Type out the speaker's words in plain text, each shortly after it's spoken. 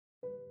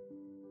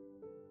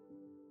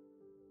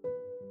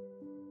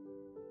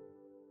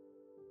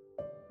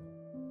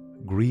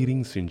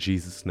Greetings in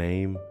Jesus'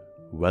 name.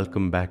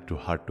 Welcome back to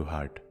Heart to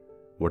Heart.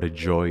 What a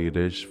joy it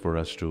is for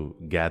us to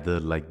gather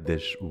like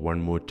this one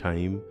more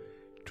time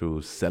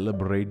to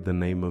celebrate the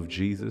name of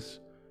Jesus,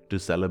 to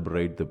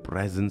celebrate the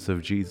presence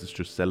of Jesus,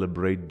 to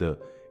celebrate the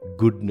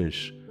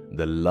goodness,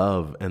 the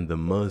love, and the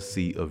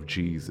mercy of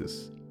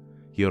Jesus.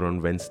 Here on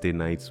Wednesday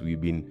nights,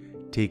 we've been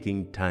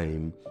taking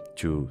time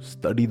to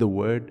study the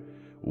Word.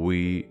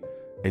 We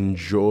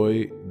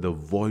enjoy the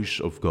voice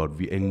of God.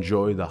 We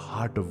enjoy the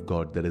heart of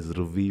God that is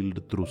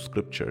revealed through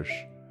Scriptures.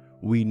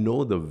 We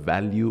know the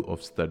value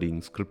of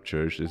studying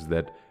Scriptures is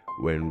that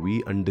when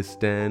we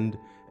understand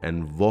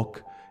and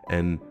walk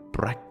and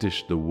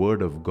practice the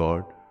Word of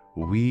God,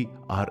 we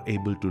are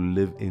able to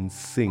live in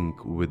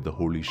sync with the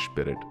Holy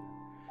Spirit.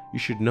 You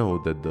should know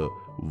that the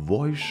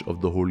voice of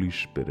the Holy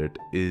Spirit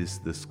is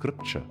the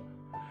Scripture.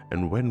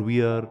 And when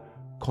we are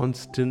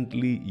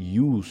constantly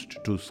used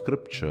to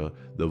Scripture,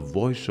 the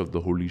voice of the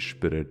Holy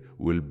Spirit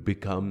will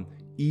become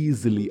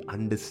easily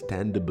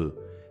understandable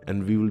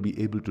and we will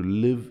be able to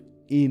live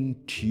in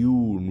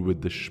tune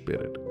with the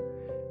Spirit.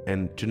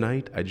 And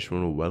tonight, I just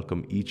want to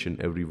welcome each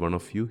and every one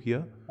of you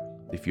here.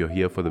 If you're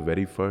here for the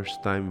very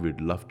first time,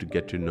 we'd love to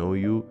get to know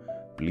you.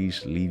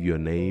 Please leave your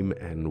name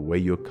and where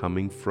you're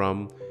coming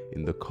from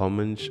in the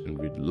comments, and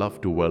we'd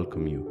love to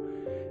welcome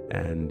you.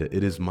 And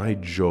it is my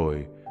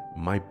joy,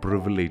 my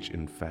privilege,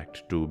 in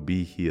fact, to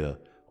be here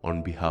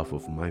on behalf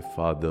of my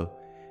Father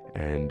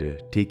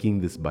and taking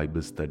this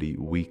Bible study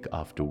week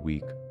after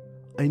week.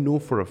 I know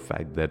for a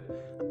fact that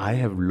I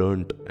have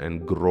learned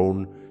and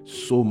grown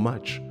so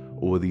much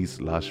over these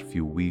last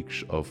few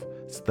weeks of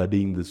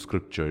studying the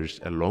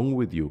Scriptures along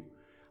with you.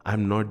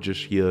 I'm not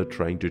just here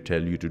trying to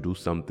tell you to do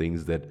some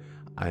things that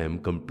I am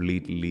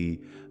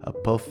completely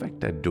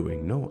perfect at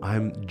doing. No,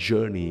 I'm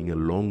journeying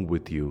along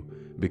with you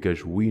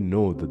because we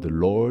know that the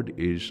Lord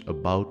is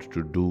about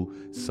to do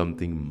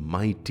something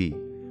mighty.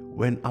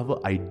 When our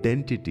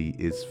identity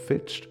is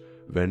fixed,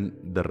 when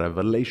the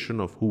revelation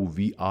of who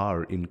we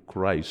are in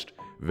Christ,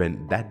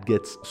 when that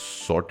gets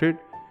sorted,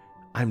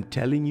 I'm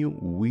telling you,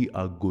 we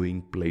are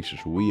going places.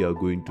 We are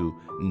going to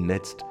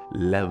next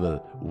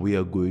level. We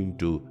are going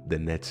to the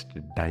next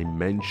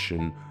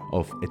dimension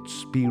of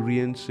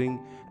experiencing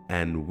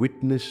and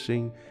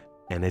witnessing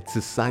and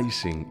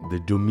exercising the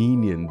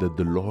dominion that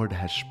the Lord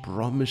has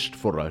promised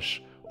for us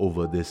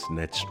over this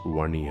next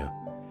 1 year.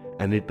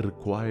 And it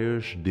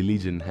requires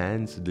diligent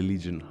hands,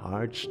 diligent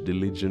hearts,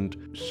 diligent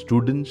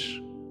students.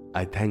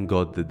 I thank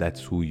God that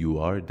that's who you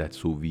are, that's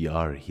who we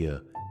are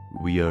here.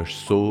 We are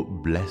so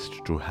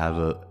blessed to have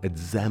an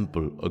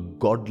example, a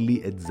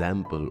godly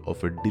example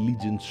of a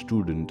diligent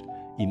student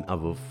in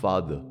our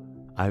Father.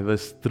 I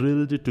was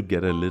thrilled to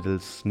get a little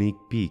sneak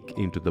peek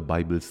into the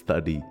Bible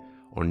study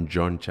on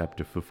John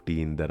chapter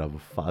 15 that our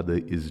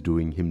Father is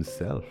doing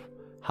himself,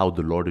 how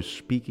the Lord is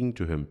speaking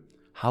to him,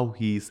 how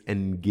he is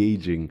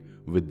engaging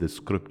with the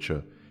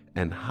Scripture,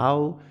 and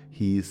how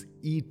he is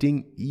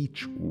eating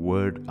each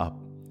word up.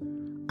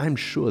 I'm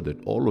sure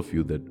that all of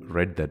you that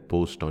read that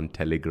post on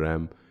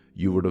Telegram,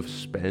 you would have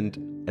spent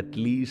at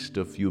least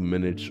a few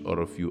minutes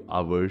or a few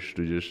hours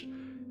to just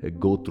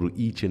go through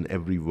each and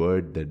every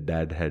word that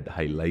Dad had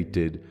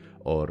highlighted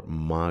or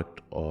marked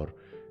or,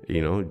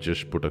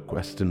 just put a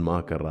question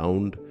mark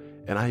around.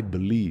 And I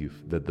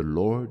believe that the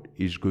Lord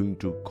is going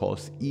to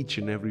cause each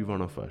and every one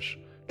of us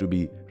to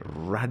be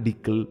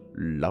radical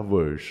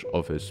lovers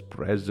of His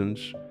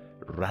presence,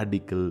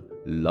 radical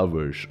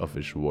lovers of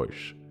His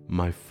voice.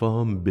 My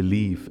firm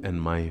belief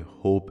and my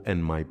hope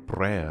and my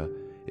prayer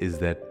is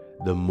that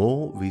the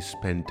more we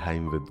spend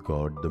time with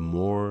God, the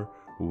more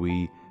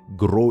we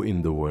grow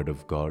in the Word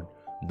of God,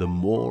 the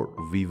more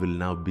we will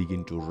now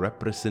begin to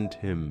represent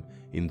Him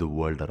in the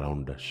world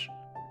around us.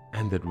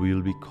 And that we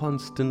will be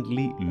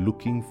constantly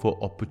looking for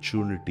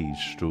opportunities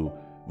to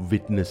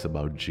witness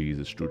about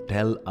Jesus, to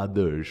tell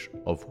others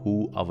of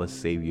who our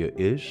Savior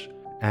is,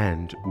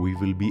 and we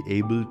will be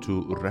able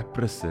to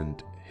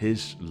represent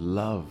His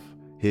love,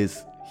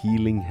 His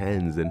healing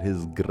hands, and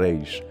His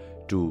grace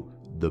to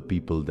the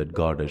people that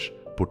God has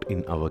put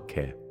in our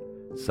care.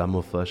 Some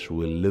of us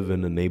will live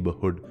in a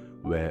neighborhood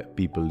where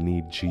people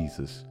need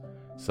Jesus.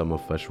 Some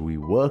of us, we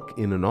work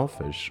in an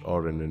office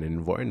or in an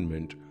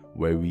environment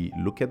where we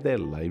look at their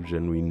lives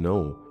and we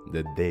know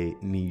that they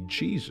need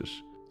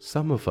Jesus.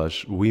 Some of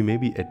us, we may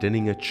be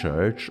attending a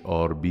church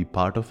or be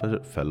part of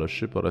a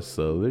fellowship or a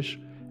service,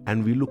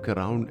 and we look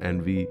around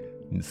and we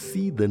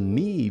see the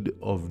need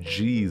of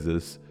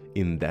Jesus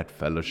in that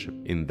fellowship,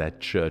 in that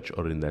church,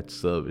 or in that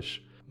service.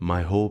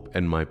 My hope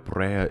and my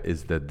prayer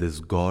is that this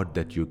God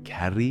that you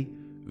carry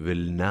will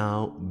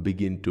now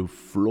begin to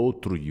flow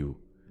through you.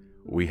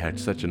 We had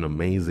such an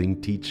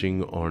amazing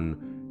teaching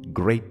on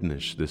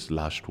greatness this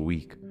last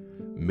week.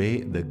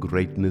 May the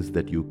greatness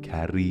that you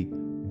carry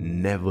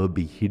never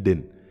be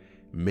hidden.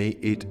 May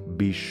it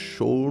be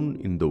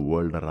shown in the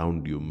world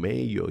around you.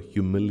 May your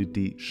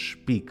humility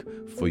speak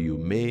for you.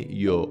 May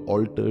your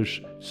altars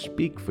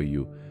speak for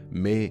you.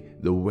 May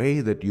the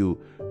way that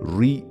you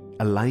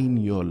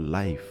realign your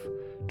life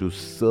to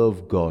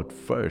serve God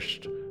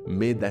first,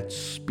 may that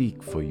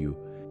speak for you.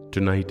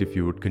 Tonight, if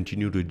you would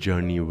continue to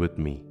journey with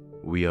me,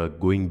 we are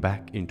going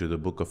back into the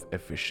book of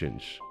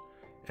Ephesians,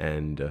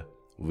 and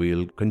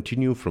we'll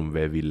continue from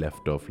where we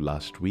left off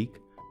last week.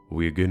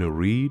 We're going to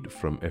read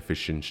from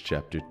Ephesians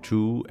chapter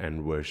 2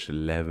 and verse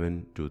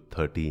 11 to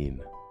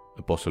 13.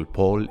 Apostle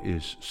Paul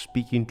is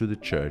speaking to the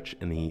church,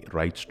 and he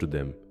writes to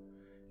them,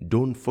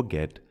 "Don't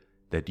forget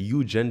that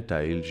you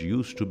Gentiles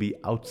used to be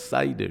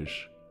outsiders.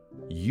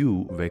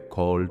 You were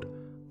called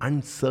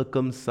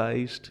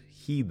uncircumcised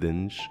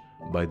heathens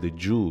by the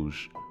Jews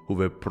who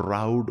were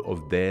proud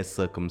of their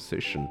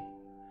circumcision,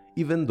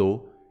 even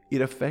though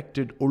it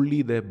affected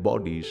only their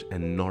bodies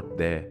and not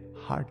their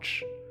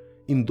hearts.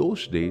 In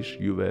those days,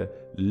 you were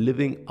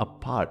living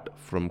apart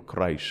from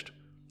Christ.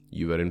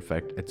 You were in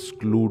fact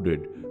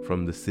excluded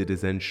from the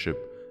citizenship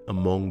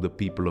among the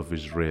people of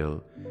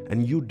Israel,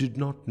 and you did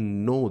not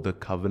know the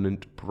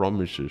covenant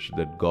promises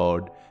that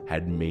God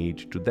had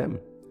made to them.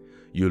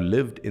 You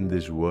lived in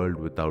this world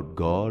without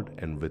God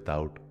and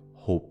without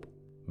hope.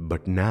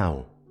 But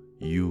now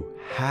you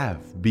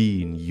have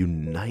been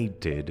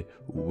united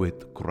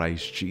with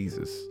Christ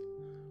Jesus.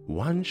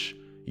 Once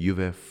you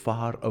were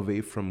far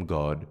away from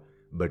God,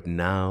 but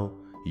now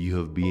you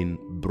have been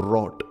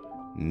brought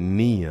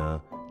near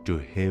to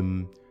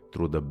Him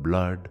through the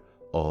blood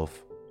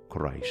of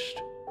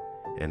Christ."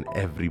 And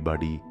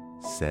everybody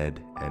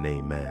said an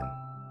amen.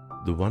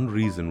 The one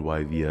reason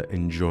why we are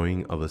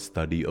enjoying our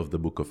study of the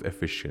book of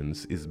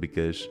Ephesians is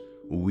because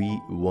we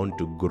want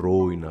to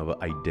grow in our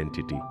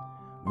identity.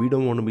 We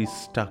don't want to be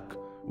stuck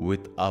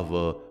with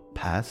our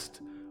past.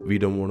 We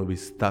don't want to be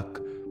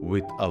stuck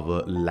with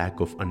our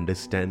lack of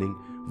understanding.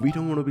 We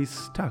don't want to be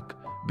stuck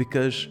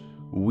because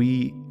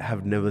we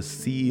have never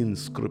seen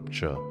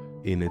Scripture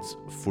in its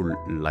full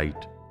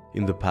light.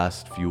 In the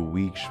past few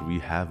weeks, we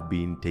have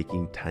been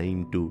taking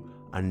time to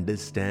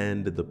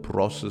understand the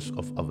process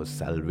of our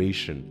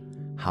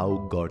salvation,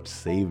 how God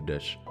saved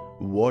us,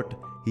 what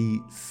He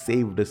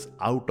saved us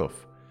out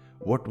of,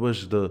 what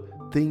was the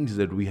things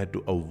that we had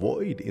to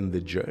avoid in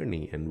the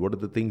journey, and what are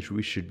the things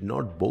we should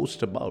not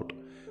boast about,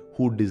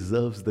 who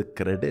deserves the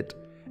credit,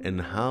 and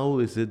how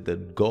is it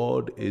that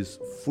God is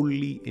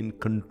fully in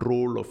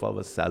control of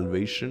our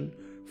salvation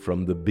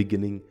from the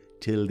beginning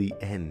till the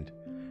end,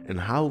 and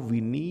how we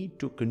need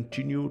to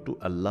continue to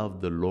allow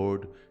the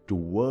Lord to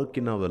work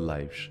in our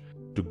lives,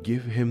 to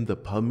give Him the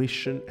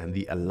permission and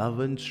the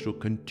allowance to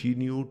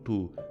continue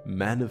to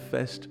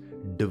manifest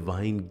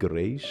divine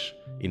grace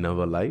in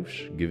our lives,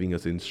 giving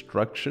us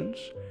instructions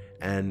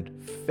and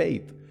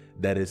faith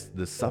that is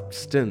the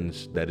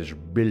substance that is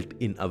built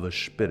in our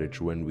spirits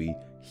when we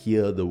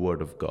hear the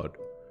word of God.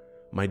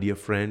 My dear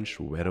friends,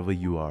 wherever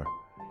you are,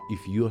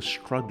 if you are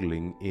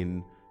struggling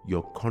in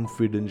your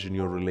confidence in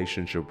your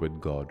relationship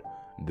with God,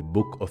 the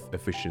book of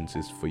Ephesians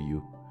is for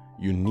you.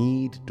 You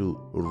need to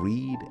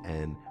read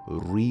and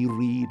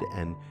reread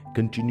and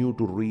continue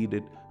to read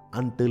it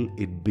until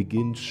it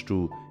begins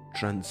to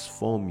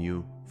transform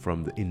you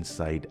from the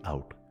inside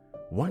out.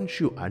 Once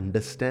you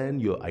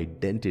understand your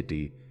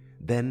identity,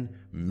 then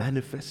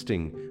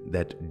manifesting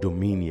that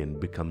dominion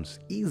becomes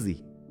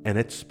easy. And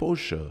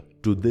exposure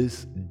to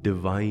this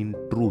divine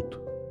truth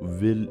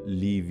will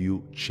leave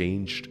you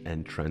changed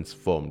and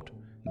transformed.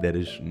 There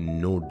is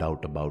no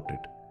doubt about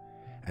it.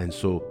 And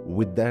so,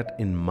 with that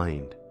in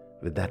mind,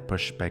 with that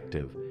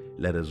perspective,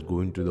 let us go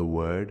into the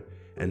Word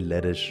and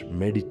let us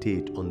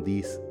meditate on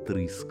these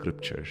three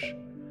scriptures.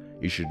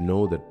 You should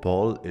know that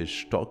Paul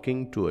is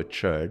talking to a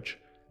church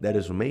that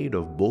is made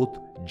of both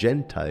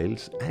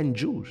Gentiles and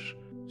Jews.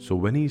 So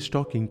when he's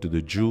talking to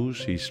the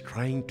Jews, he's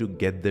trying to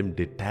get them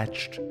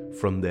detached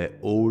from their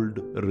old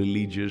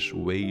religious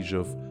ways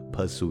of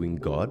pursuing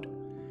God.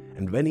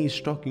 And when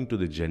he's talking to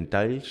the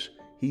Gentiles,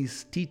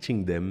 he's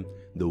teaching them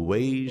the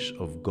ways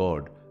of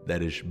God,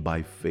 that is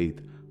by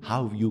faith,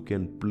 how you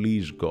can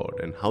please God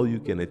and how you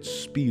can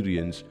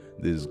experience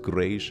this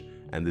grace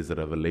and this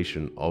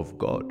revelation of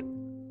God.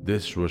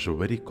 This was a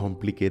very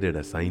complicated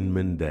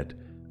assignment that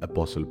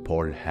Apostle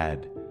Paul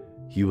had.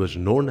 He was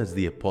known as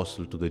the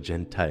apostle to the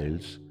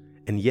Gentiles,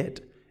 and yet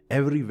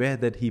everywhere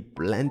that he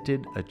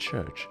planted a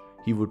church,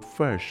 he would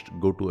first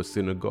go to a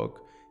synagogue,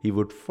 he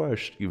would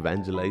first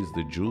evangelize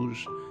the Jews,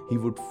 he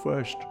would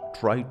first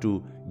try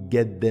to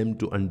get them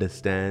to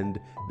understand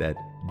that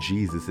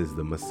Jesus is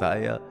the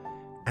Messiah,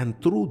 and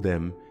through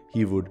them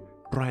he would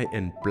try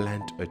and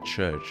plant a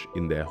church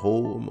in their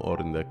home or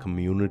in their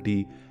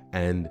community,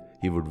 and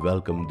he would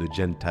welcome the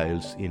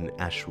Gentiles in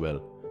as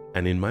well.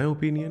 And in my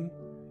opinion,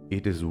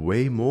 it is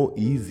way more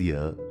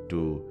easier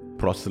to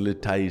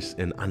proselytize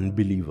an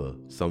unbeliever,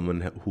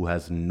 someone who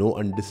has no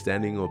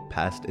understanding or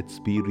past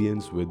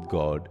experience with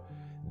God,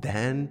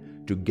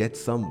 than to get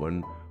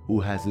someone who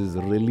has his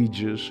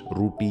religious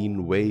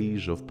routine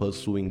ways of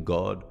pursuing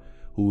God,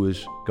 who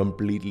is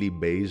completely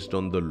based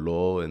on the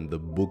law and the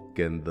book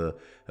and the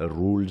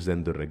rules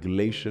and the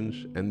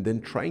regulations, and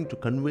then trying to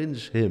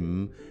convince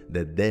him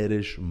that there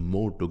is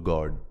more to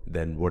God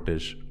than what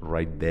is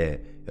right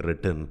there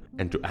written.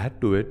 And to add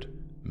to it,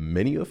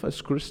 many of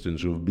us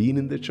Christians who've been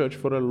in the church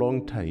for a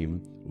long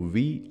time,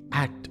 we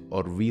act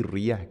or we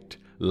react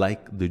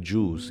like the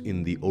Jews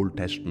in the Old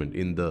Testament,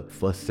 in the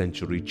first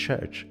century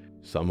church.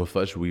 Some of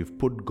us, we've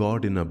put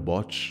God in a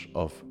box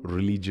of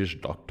religious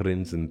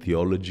doctrines and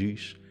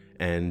theologies,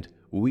 and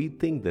we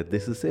think that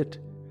this is it.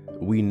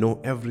 We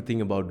know everything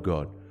about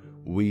God.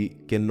 We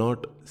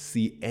cannot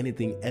see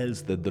anything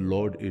else that the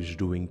Lord is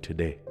doing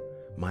today.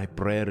 My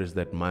prayer is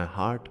that my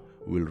heart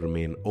will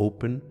remain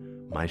open,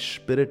 my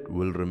spirit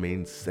will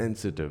remain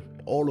sensitive.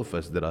 All of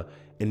us that are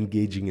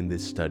engaging in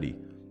this study,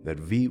 that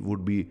we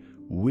would be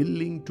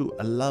willing to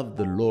allow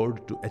the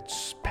Lord to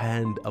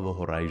expand our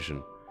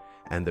horizon,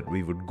 and that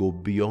we would go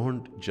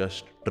beyond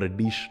just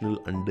traditional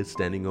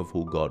understanding of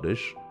who God is,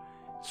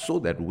 so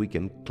that we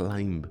can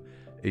climb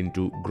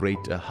into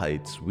greater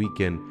heights. We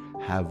can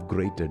have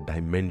greater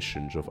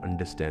dimensions of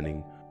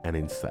understanding and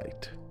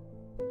insight.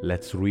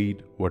 Let's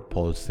read what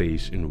Paul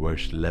says in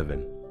verse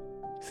 11.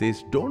 He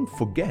says, "Don't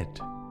forget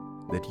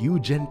that you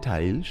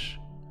Gentiles,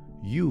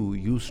 you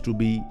used to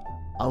be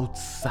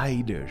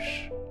outsiders.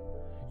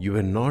 You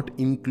were not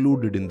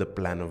included in the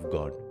plan of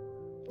God.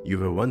 You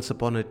were once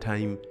upon a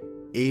time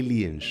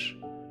aliens.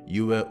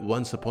 You were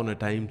once upon a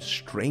time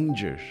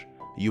strangers.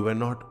 You were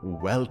not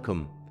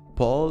welcome."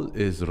 Paul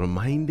is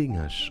reminding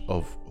us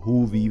of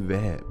who we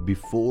were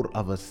before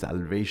our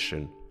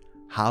salvation,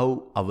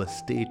 how our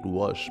state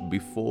was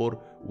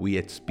before we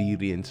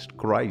experienced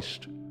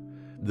Christ.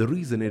 The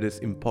reason it is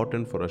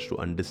important for us to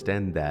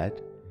understand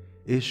that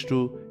is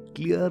to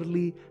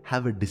clearly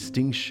have a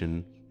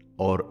distinction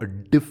or a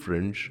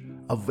difference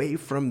away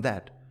from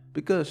that,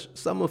 because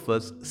some of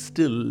us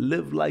still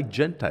live like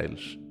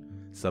Gentiles.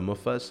 Some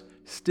of us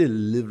still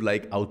live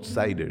like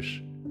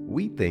outsiders.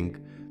 We think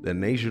the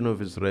nation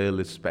of Israel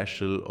is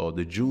special, or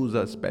the Jews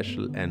are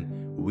special,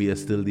 and we are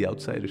still the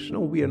outsiders. No,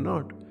 we are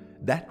not.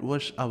 That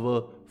was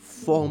our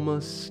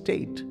former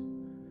state.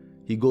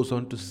 He goes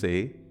on to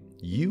say,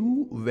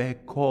 "You were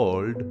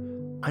called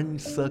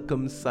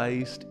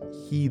uncircumcised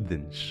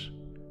heathens."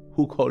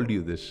 Who called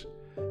you this?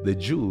 The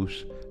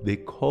Jews. They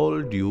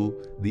called you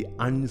the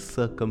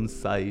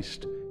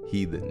uncircumcised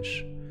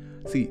heathens.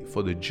 See,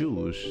 for the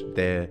Jews,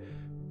 their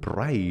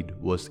pride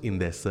was in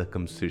their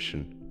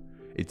circumcision.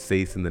 It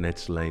says in the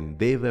next line,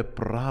 they were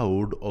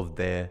proud of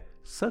their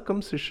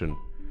circumcision.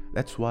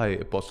 That's why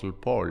Apostle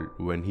Paul,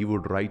 when he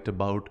would write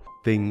about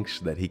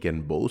things that he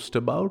can boast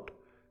about,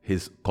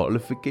 his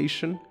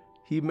qualification,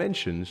 he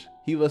mentions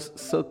he was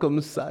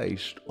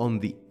circumcised on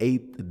the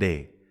 8th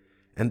day.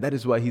 And that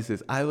is why he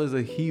says, I was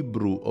a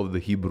Hebrew of the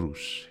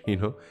Hebrews.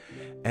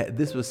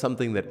 This was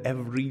something that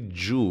every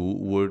Jew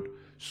would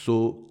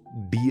so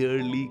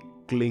dearly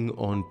cling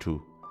on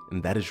to.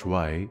 And that is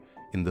why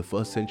in the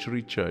first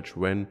century church,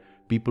 when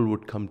people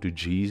would come to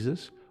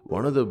Jesus,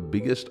 one of the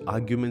biggest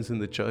arguments in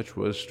the church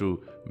was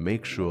to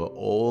make sure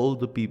all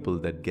the people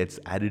that gets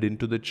added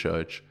into the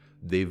church,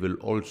 they will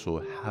also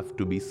have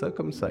to be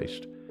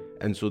circumcised.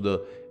 And so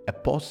the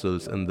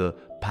apostles and the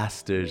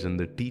pastors and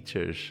the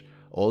teachers,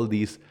 all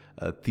these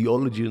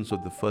theologians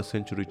of the first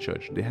century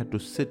church, they had to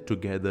sit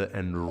together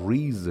and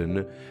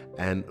reason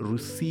and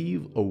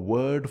receive a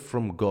word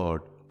from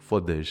God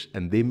for this.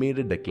 And they made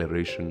a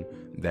declaration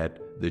that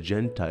the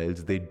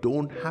Gentiles, they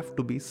don't have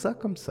to be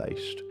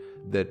circumcised.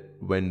 That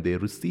when they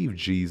receive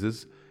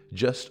Jesus,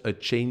 just a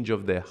change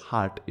of their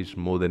heart is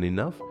more than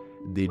enough.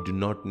 They do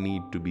not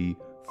need to be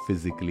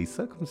physically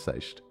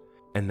circumcised.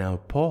 And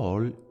now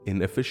Paul,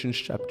 in Ephesians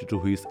chapter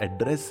 2, he is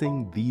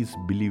addressing these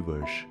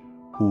believers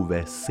who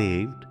were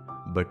saved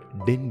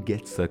but didn't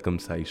get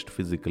circumcised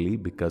physically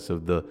because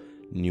of the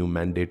new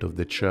mandate of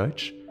the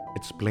church,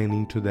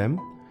 explaining to them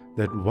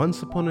that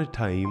once upon a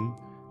time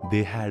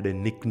they had a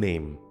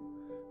nickname,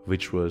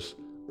 which was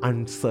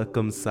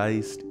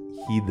uncircumcised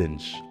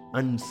heathens,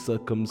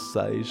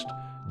 uncircumcised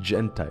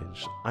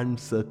Gentiles,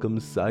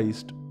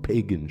 uncircumcised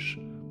pagans.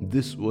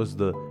 This was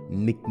the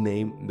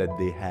nickname that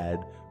they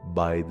had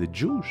by the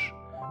Jews,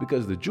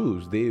 because the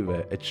Jews, they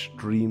were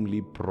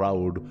extremely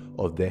proud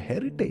of their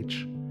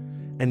heritage.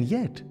 And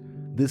yet,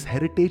 this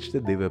heritage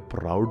that they were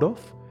proud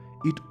of,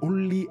 it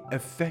only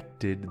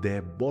affected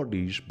their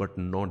bodies but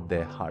not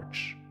their hearts.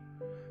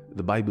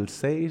 The Bible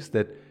says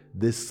that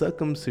this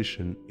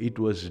circumcision, it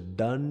was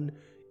done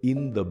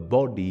in the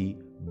body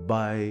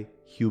by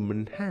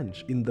human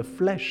hands, in the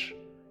flesh.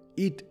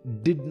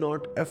 It did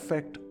not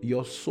affect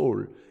your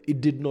soul. It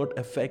did not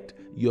affect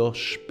your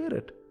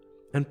spirit.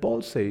 And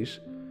Paul says,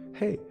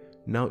 hey,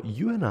 now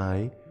you and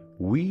I,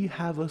 we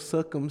have a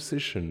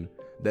circumcision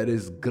that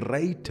is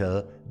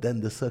greater than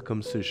the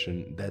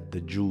circumcision that the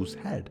Jews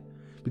had.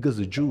 Because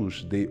the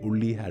Jews, they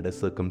only had a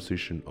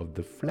circumcision of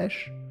the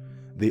flesh.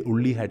 They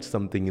only had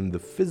something in the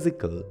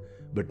physical.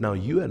 But now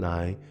you and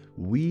I,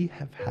 we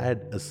have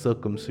had a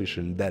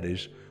circumcision that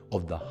is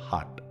of the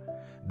heart,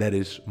 that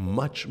is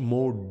much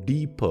more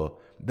deeper,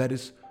 that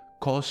is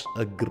caused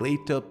a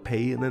greater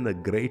pain and a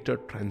greater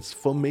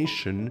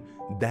transformation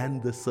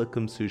than the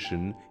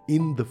circumcision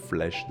in the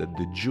flesh that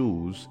the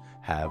Jews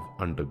have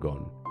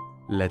undergone.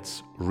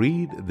 Let's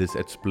read this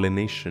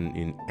explanation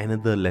in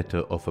another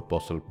letter of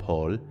Apostle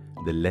Paul,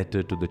 the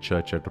letter to the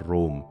church at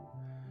Rome.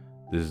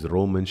 This is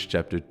Romans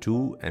chapter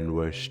 2 and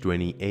verse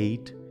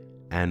 28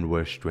 and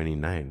verse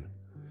 29.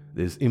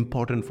 It is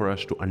important for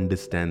us to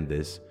understand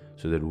this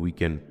so that we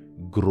can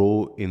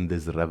grow in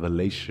this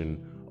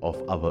revelation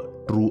of our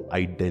true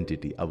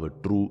identity, our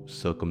true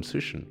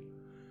circumcision.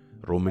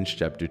 Romans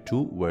chapter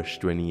 2, verse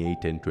 28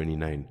 and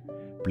 29.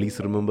 Please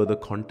remember the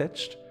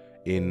context.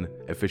 In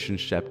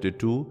Ephesians chapter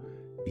 2,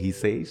 he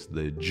says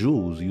the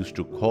Jews used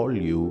to call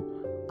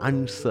you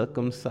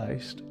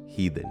uncircumcised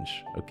heathens.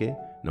 Okay?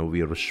 Now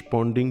we are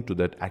responding to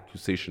that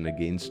accusation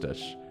against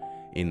us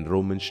in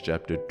Romans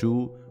chapter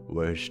 2,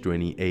 verse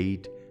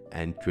 28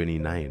 and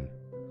 29.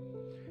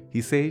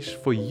 He says,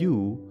 "For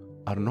you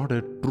are not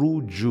a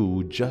true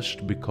Jew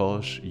just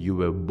because you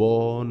were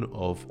born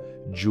of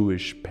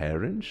Jewish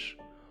parents,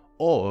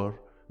 or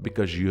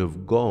because you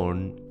have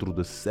gone through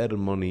the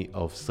ceremony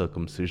of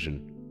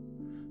circumcision."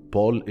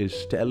 Paul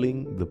is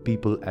telling the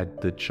people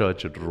at the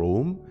church at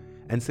Rome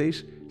and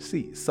says,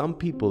 see, some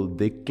people,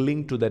 they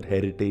cling to that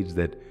heritage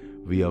that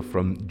we are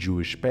from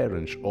Jewish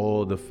parents,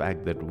 or the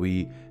fact that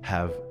we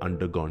have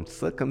undergone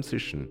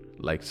circumcision.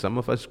 Like some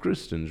of us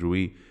Christians,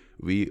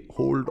 we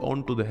hold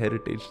on to the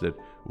heritage that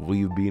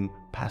we've been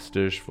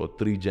pastors for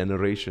 3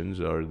 generations,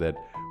 or that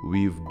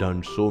we've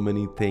done so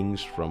many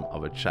things from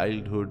our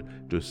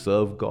childhood to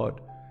serve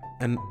God.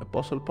 And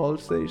Apostle Paul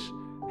says,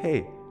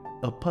 hey,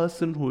 a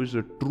person who is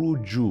a true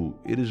Jew,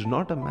 it is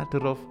not a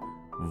matter of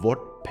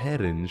what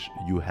parents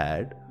you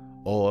had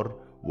or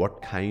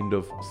what kind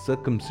of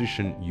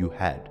circumcision you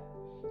had.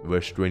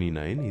 Verse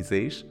 29, he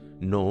says,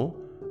 no,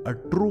 a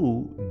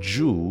true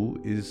Jew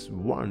is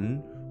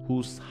one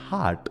whose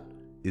heart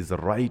is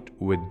right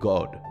with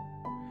God.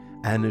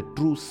 And a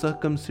true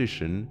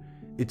circumcision,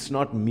 it's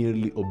not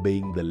merely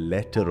obeying the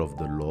letter of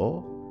the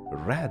law,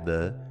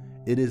 rather,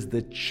 it is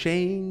the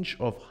change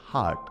of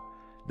heart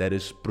that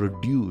is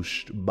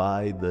produced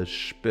by the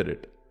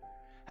Spirit.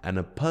 And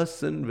a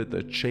person with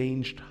a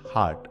changed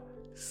heart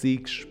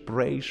seeks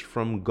praise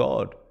from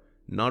God,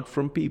 not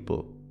from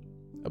people.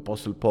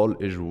 Apostle Paul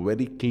is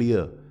very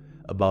clear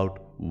about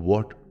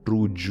what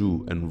true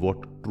Jew and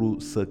what true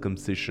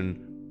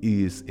circumcision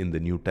is in the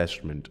New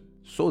Testament,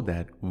 so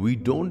that we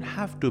don't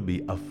have to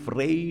be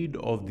afraid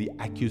of the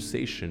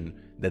accusation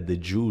that the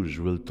Jews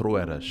will throw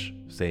at us,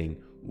 saying,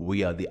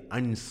 we are the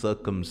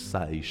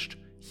uncircumcised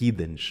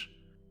heathens.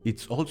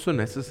 It's also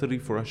necessary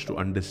for us to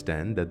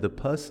understand that the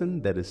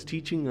person that is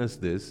teaching us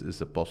this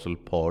is Apostle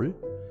Paul,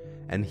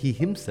 and he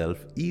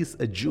himself is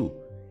a Jew.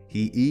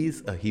 He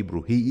is a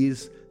Hebrew. He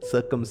is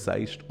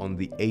circumcised on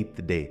the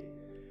 8th day.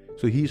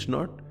 So he's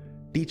not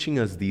teaching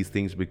us these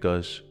things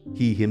because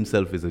he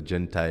himself is a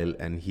Gentile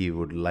and he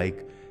would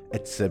like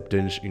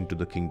acceptance into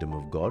the kingdom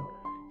of God.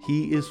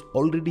 He is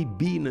already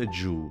been a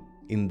Jew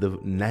in the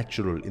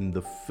natural, in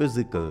the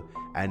physical,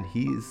 and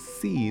he is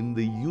seen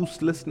the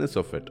uselessness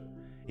of it.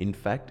 In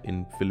fact,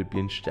 in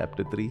Philippians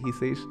chapter 3, he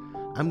says,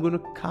 I'm going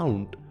to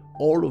count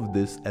all of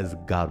this as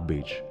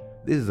garbage.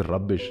 This is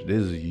rubbish.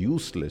 This is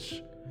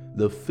useless.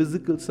 The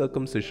physical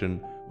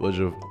circumcision was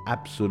of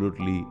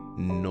absolutely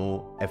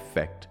no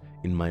effect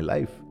in my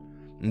life.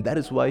 And that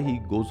is why he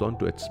goes on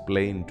to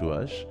explain to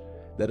us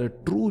that a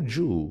true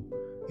Jew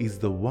is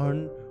the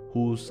one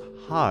whose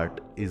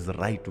heart is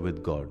right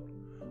with God,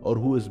 or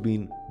who has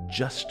been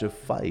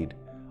justified,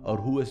 or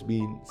who has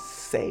been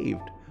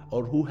saved,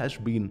 or who has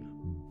been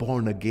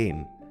born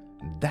again.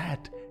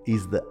 That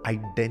is the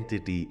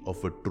identity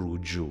of a true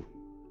Jew.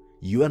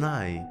 You and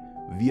I,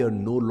 we are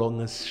no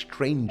longer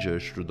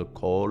strangers to the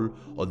call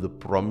or the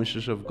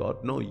promises of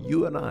God. No,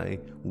 you and I,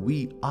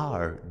 we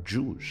are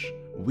Jews.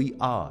 We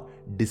are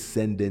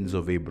descendants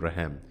of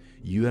Abraham.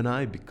 You and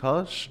I,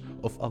 because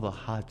of our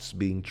hearts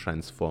being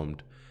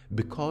transformed,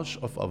 because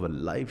of our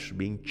lives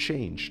being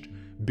changed,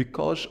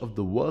 because of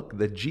the work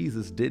that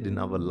Jesus did in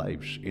our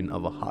lives, in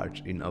our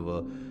hearts, in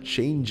our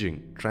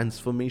changing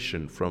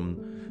transformation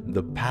from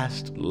the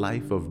past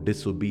life of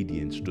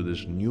disobedience to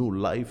this new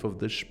life of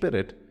the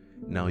Spirit,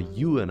 now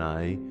you and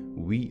I,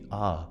 we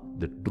are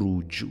the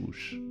true Jews.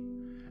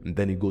 And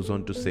then he goes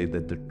on to say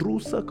that the true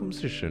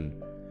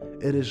circumcision,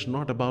 it is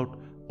not about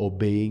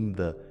obeying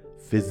the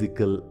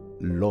physical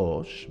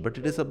laws, but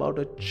it is about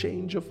a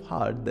change of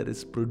heart that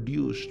is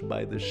produced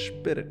by the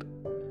Spirit.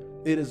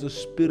 It is a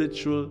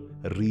spiritual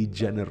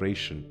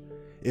regeneration.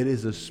 It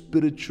is a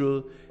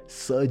spiritual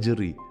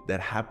surgery that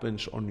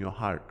happens on your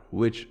heart,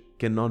 which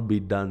cannot be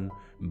done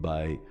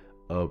by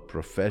a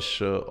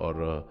professor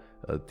or a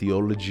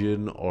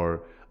theologian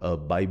or a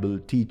Bible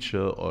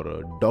teacher or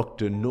a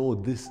doctor. No,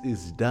 this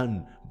is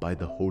done by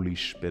the Holy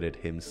Spirit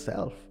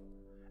Himself.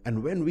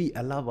 And when we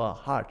allow our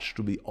hearts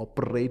to be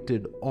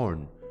operated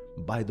on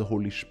by the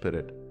Holy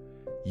Spirit,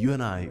 you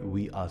and I,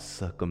 we are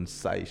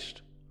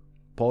circumcised.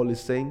 Paul is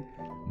saying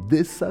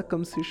this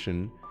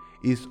circumcision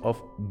is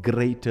of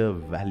greater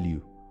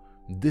value.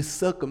 This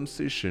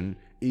circumcision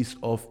is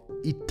of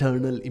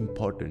eternal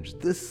importance.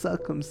 This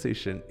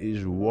circumcision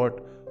is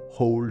what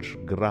holds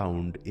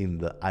ground in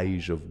the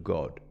eyes of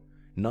God,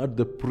 not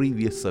the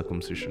previous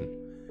circumcision.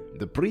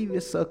 The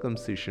previous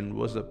circumcision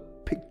was a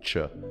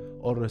picture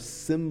or a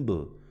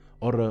symbol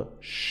or a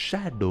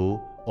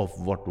shadow of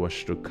what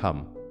was to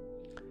come.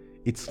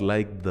 It's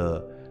like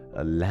the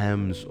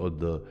lambs or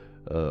the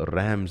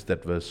rams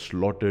that were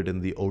slaughtered in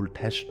the Old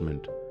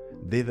Testament.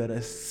 They were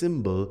a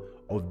symbol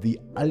of the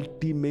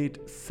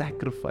ultimate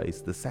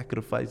sacrifice, the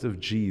sacrifice of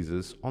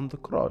Jesus on the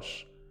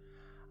cross.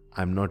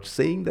 I'm not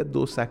saying that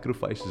those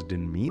sacrifices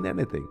didn't mean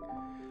anything.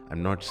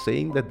 I'm not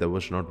saying that there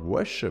was not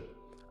worship.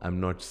 I'm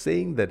not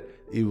saying that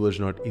it was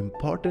not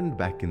important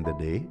back in the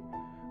day.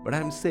 But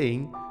I'm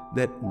saying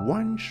that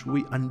once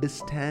we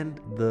understand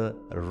the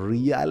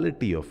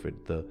reality of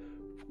it, the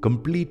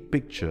complete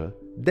picture,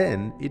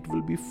 then it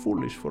will be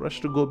foolish for us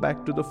to go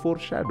back to the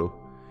foreshadow.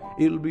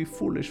 It will be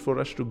foolish for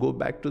us to go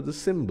back to the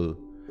symbol.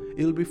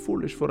 It will be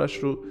foolish for us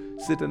to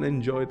sit and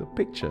enjoy the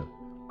picture.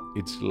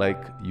 It's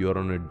like you're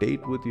on a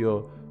date with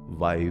your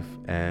wife,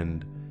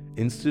 and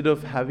instead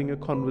of having a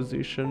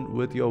conversation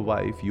with your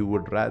wife, you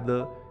would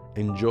rather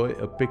enjoy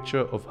a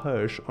picture of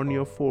hers on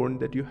your phone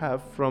that you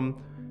have from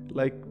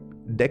like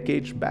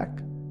decades back.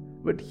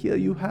 But here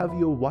you have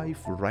your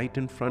wife right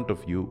in front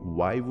of you.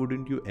 Why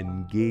wouldn't you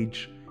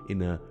engage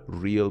in a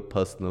real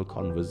personal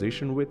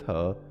conversation with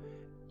her?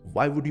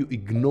 Why would you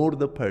ignore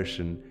the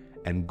person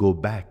and go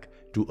back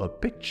to a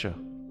picture?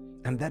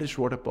 And that is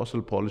what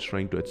Apostle Paul is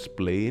trying to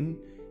explain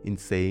in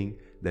saying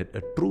that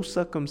a true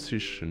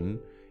circumcision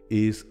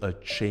is a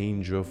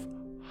change of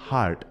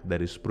heart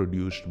that is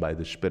produced by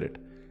the Spirit.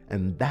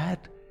 And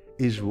that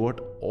is what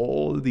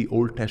all the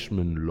Old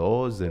Testament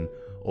laws and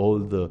all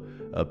the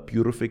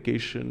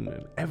purification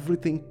and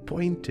everything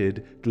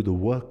pointed to the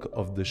work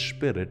of the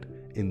Spirit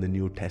in the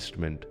New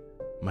Testament.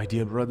 My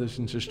dear brothers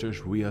and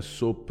sisters, we are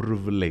so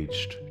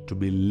privileged to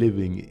be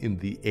living in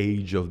the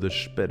age of the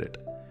Spirit,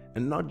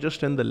 and not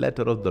just in the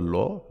letter of the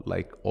law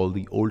like all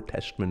the Old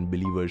Testament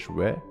believers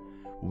were.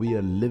 We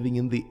are living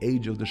in the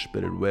age of the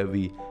Spirit where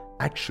we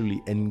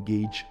actually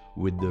engage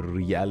with the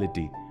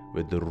reality,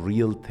 with the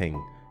real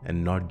thing,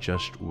 and not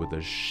just with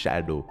a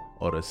shadow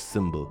or a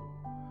symbol.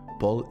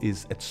 Paul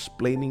is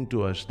explaining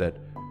to us that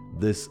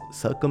this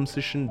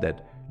circumcision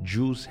that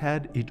Jews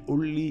had, it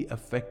only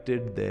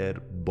affected their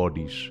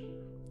bodies.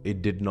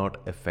 It did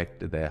not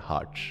affect their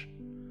hearts.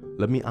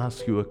 Let me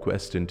ask you a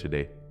question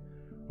today.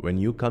 When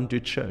you come to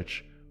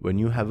church, when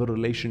you have a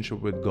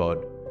relationship with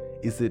God,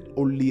 is it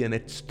only an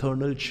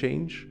external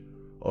change,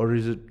 or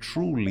is it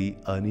truly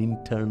an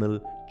internal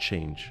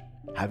change?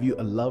 Have you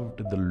allowed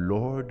the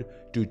Lord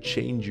to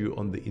change you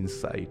on the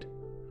inside?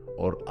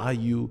 Or are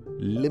you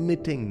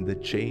limiting the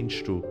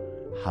change to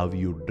how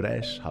you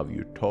dress, how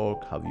you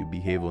talk, how you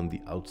behave on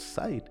the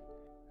outside?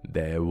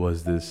 There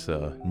was this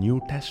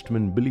New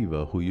Testament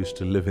believer who used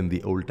to live in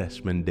the Old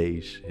Testament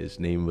days. His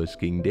name was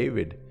King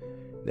David.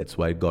 That's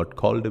why God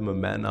called him a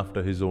man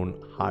after his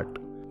own heart.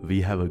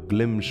 We have a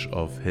glimpse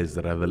of his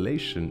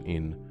revelation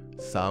in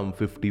Psalm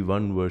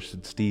 51 verse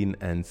 16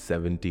 and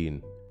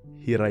 17.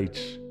 He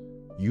writes,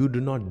 "You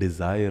do not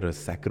desire a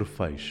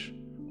sacrifice,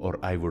 or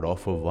I would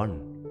offer one.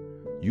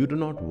 You do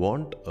not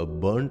want a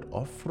burnt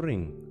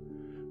offering,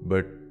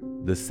 but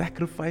the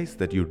sacrifice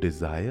that you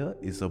desire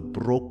is a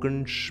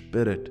broken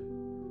spirit."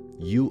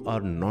 You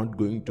are not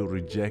going to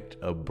reject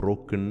a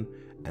broken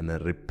and a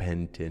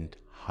repentant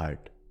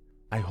heart.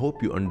 I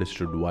hope you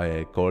understood why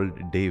I called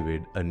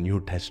David a New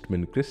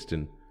Testament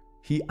Christian.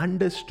 He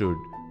understood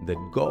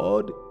that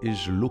God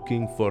is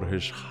looking for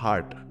his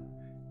heart.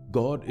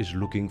 God is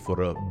looking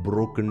for a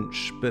broken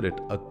spirit,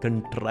 a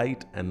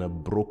contrite and a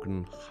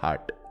broken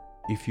heart.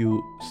 If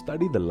you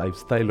study the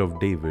lifestyle of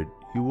David,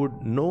 you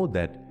would know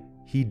that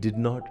he did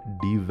not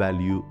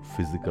devalue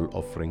physical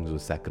offerings or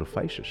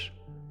sacrifices.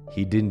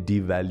 He didn't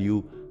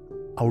devalue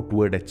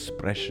outward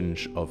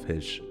expressions of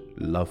his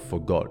love for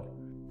God.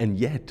 And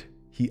yet,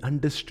 he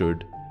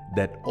understood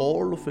that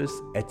all of his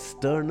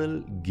external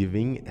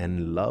giving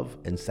and love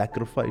and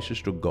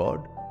sacrifices to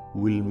God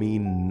will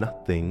mean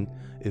nothing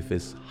if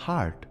his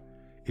heart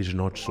is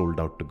not sold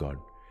out to God,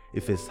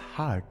 if his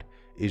heart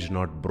is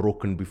not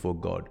broken before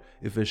God,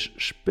 if his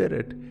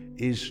spirit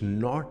is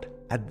not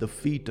at the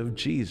feet of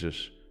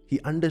Jesus. He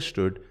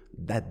understood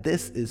that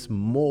this is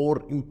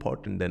more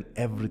important than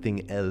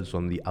everything else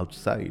on the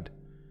outside.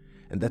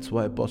 And that's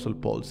why Apostle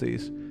Paul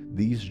says,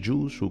 these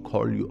Jews who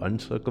call you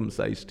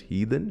uncircumcised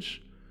heathens,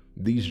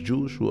 these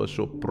Jews who are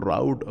so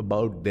proud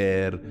about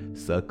their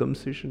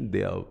circumcision,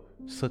 they are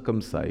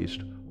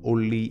circumcised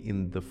only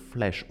in the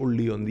flesh,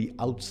 only on the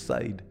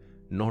outside,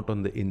 not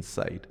on the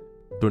inside.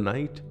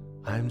 Tonight,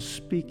 I'm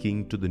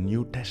speaking to the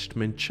New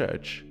Testament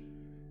church,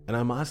 and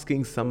I'm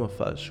asking some of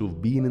us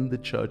who've been in the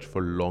church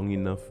for long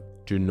enough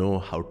to know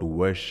how to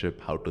worship,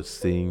 how to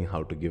sing,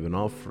 how to give an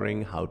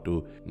offering, how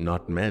to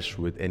not mess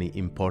with any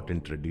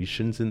important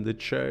traditions in the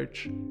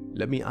church.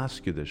 Let me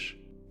ask you this.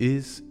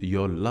 Is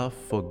your love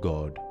for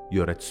God,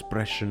 your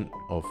expression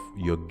of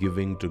your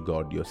giving to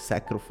God, your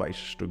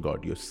sacrifices to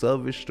God, your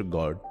service to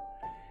God,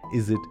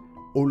 is it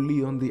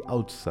only on the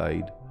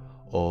outside,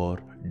 or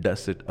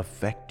does it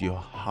affect your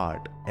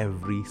heart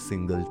every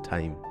single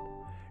time?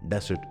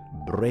 Does it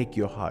break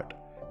your heart?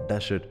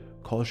 Does it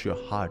cause your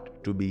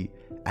heart to be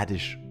at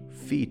his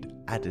feet,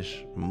 at his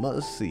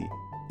mercy,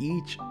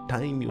 each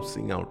time you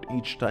sing out,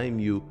 each time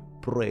you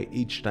pray,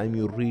 each time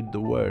you read the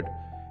word?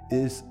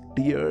 Is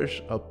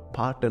tears a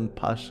part and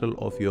parcel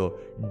of your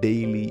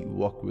daily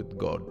walk with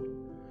God?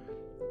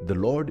 The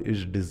Lord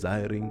is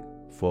desiring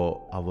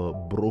for our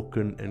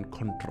broken and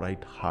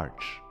contrite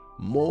hearts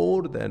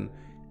more than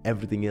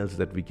everything else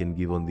that we can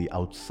give on the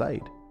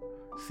outside.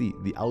 See,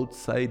 the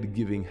outside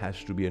giving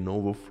has to be an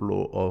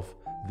overflow of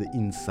the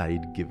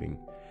inside giving.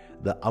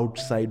 The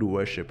outside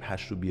worship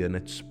has to be an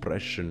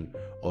expression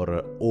or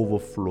an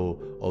overflow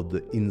of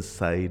the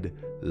inside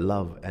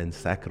love and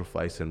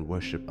sacrifice and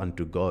worship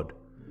unto God.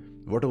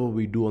 Whatever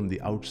we do on the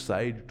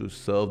outside to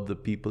serve the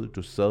people,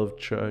 to serve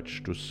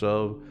church, to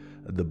serve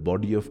the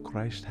body of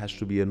Christ has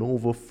to be an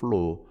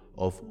overflow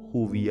of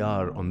who we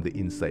are on the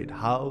inside,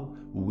 how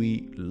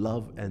we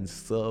love and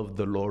serve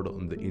the Lord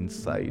on the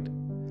inside.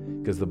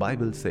 Because the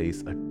Bible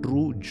says a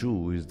true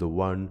Jew is the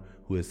one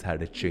who has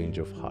had a change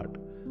of heart,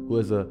 who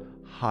has a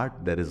heart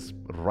that is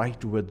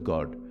right with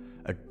God.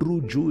 A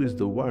true Jew is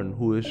the one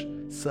who is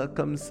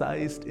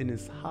circumcised in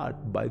his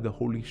heart by the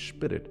Holy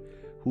Spirit,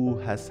 who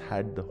has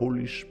had the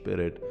Holy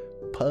Spirit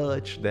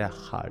purge their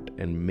heart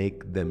and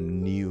make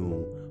them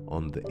new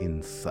on the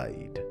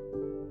inside.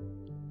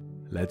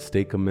 Let's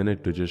take a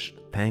minute to just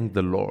thank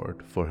the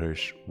Lord for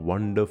His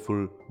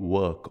wonderful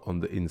work on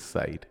the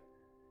inside.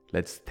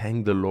 Let's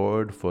thank the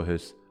Lord for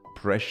His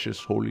precious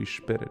Holy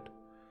Spirit,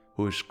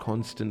 who is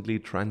constantly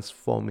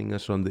transforming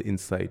us on the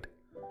inside.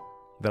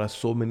 There are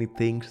so many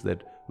things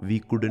that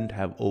we couldn't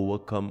have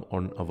overcome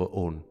on our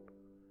own.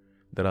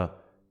 There are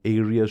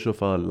areas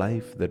of our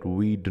life that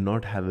we do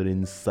not have an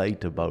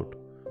insight about,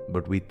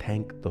 but we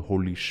thank the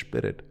Holy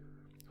Spirit,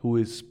 who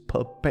is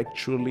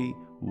perpetually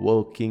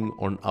working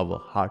on our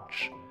hearts,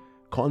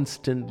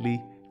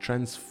 constantly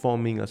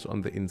transforming us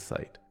on the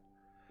inside,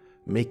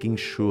 making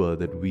sure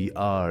that we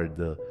are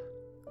the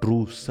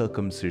true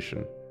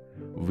circumcision.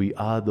 We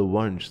are the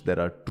ones that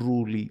are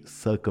truly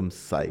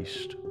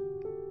circumcised.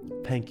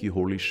 Thank you,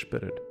 Holy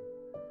Spirit.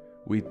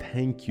 We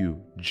thank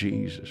you,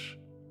 Jesus.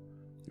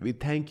 We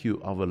thank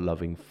you, our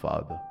loving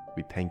Father.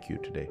 We thank you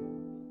today.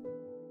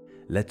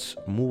 Let's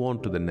move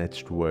on to the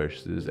next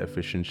verse. This is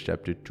Ephesians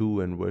chapter 2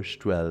 and verse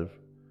 12.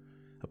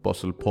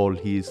 Apostle Paul,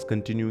 he is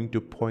continuing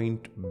to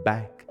point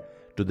back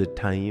to the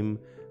time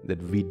that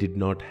we did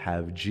not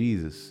have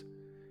Jesus.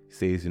 He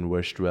says in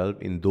verse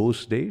 12, in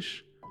those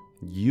days,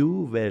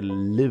 you were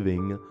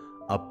living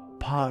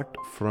apart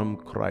from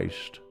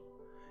Christ.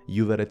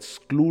 You were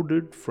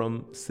excluded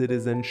from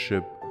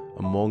citizenship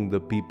among the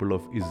people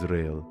of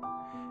Israel,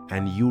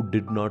 and you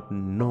did not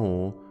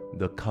know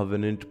the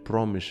covenant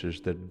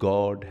promises that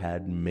God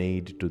had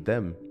made to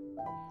them.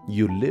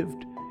 You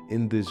lived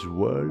in this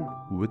world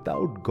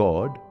without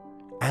God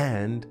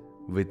and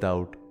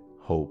without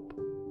hope.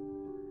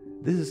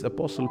 This is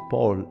Apostle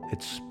Paul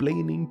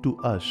explaining to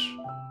us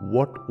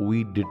what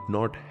we did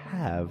not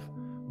have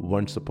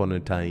once upon a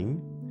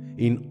time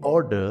in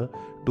order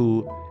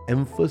to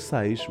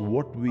emphasize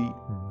what we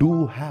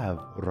do have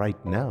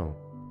right now.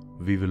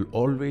 We will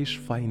always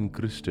find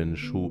Christians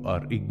who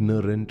are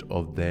ignorant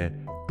of their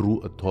true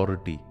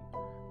authority,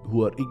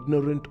 who are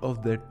ignorant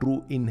of their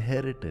true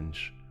inheritance,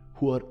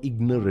 who are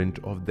ignorant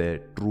of their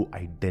true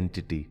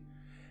identity,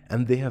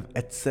 and they have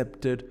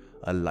accepted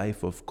a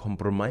life of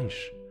compromise.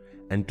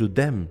 And to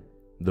them,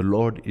 the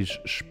Lord is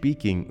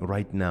speaking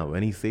right now,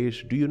 and He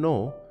says, do you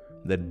know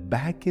that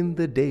back in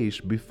the days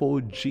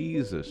before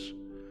Jesus,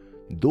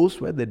 those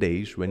were the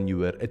days when you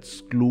were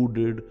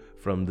excluded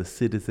from the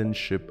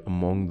citizenship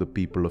among the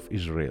people of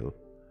Israel,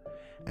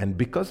 and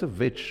because of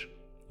which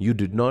you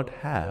did not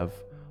have,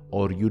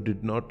 or you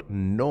did not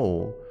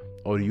know,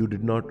 or you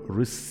did not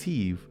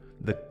receive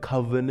the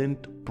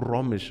covenant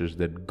promises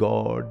that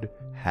God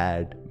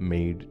had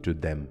made to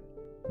them.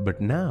 But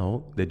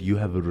now that you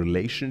have a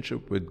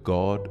relationship with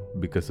God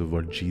because of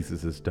what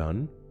Jesus has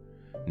done,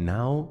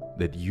 now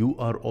that you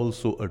are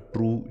also a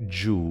true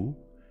Jew,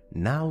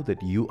 now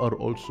that you are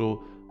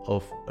also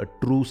of a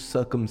true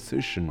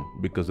circumcision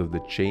because of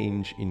the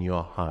change in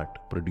your heart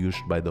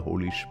produced by the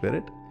Holy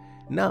Spirit,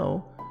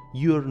 now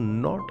you are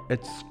not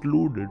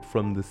excluded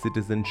from the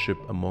citizenship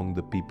among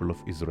the people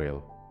of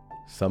Israel.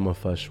 Some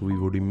of us, we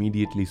would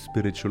immediately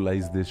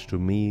spiritualize this to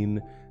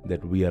mean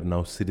that we are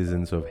now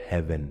citizens of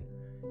heaven.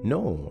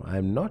 No, I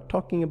am not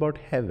talking about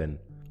heaven.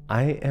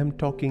 I am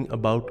talking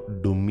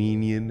about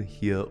dominion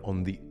here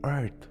on the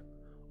earth.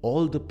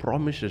 All the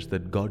promises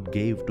that God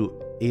gave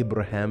to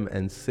Abraham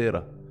and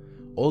Sarah,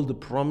 all the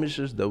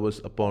promises that was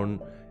upon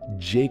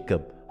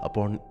Jacob,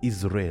 upon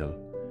Israel.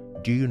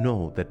 Do you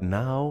know that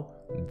now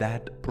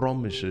that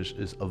promises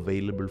is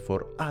available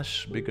for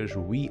us because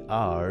we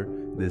are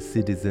the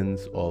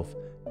citizens of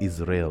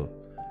Israel,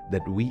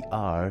 that we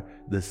are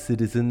the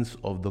citizens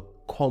of the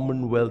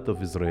Commonwealth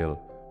of Israel,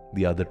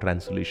 the other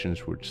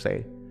translations would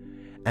say.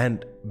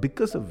 And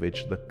because of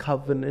which the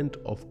covenant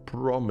of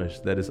promise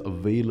that is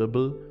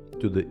available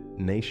to the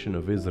nation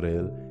of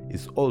Israel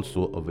is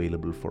also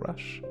available for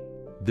us.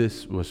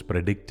 This was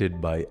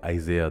predicted by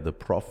Isaiah the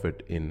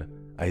prophet in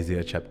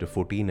Isaiah chapter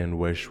 14 and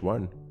verse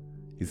 1.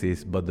 He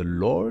says, but the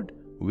Lord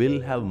will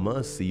have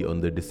mercy on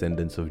the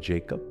descendants of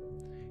Jacob.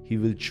 He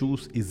will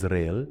choose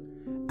Israel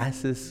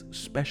as his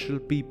special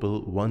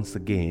people once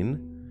again,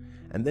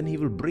 and then he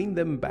will bring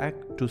them back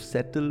to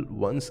settle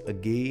once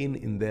again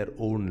in their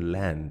own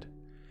land.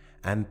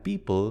 And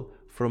people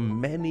from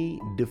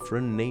many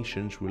different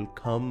nations will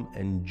come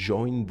and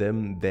join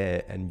them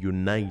there and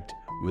unite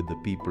with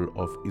the people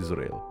of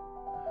Israel.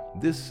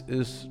 This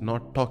is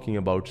not talking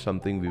about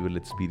something we will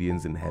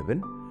experience in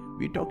heaven.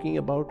 We're talking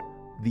about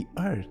the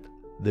earth,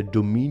 the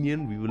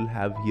dominion we will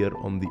have here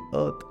on the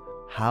earth,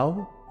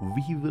 how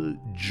we will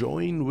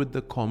join with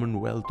the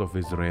commonwealth of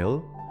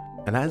Israel,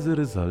 and as a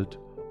result,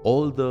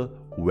 all the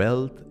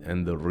wealth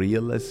and the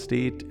real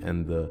estate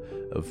and the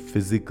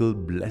physical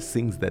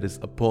blessings that is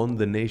upon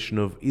the nation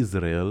of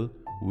Israel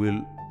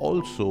will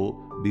also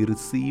be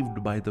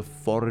received by the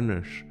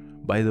foreigners,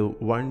 by the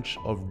ones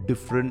of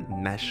different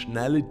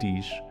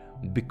nationalities,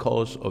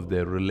 because of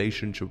their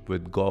relationship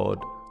with God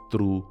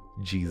through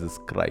Jesus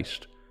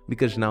Christ.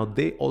 Because now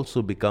they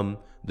also become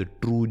the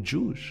true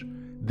Jews.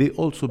 They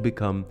also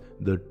become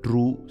the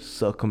true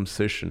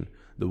circumcision,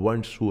 the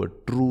ones who are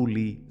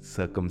truly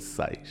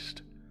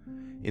circumcised.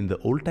 In the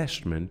Old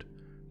Testament,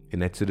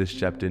 in Exodus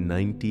chapter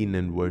 19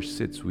 and verse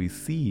 6, we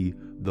see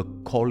the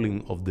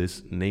calling of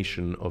this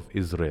nation of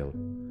Israel.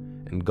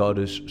 And God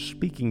is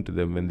speaking to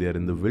them when they are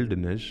in the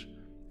wilderness,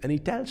 and He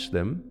tells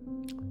them,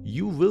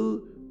 "You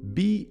will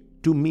be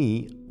to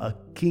me a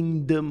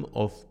kingdom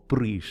of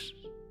priests.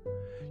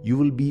 You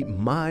will be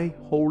my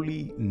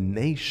holy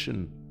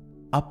nation."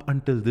 Up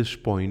until this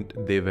point,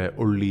 they were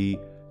only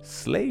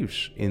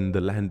slaves in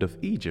the land of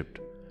Egypt.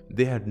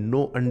 They had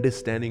no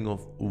understanding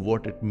of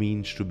what it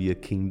means to be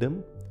a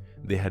kingdom.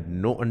 They had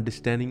no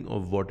understanding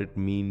of what it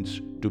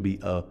means to be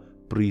a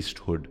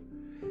priesthood.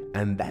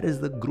 And that is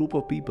the group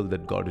of people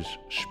that God is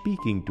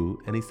speaking to.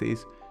 And He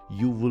says,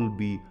 "You will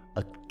be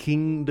a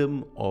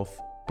kingdom of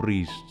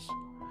priests."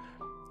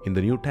 In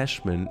the New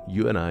Testament,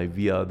 you and I,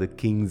 we are the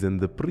kings and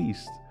the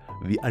priests.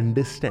 We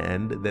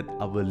understand that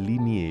our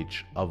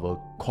lineage, our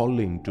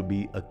calling to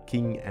be a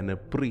king and a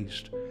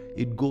priest,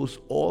 it goes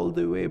all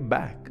the way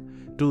back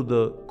to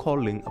the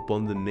calling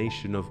upon the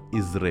nation of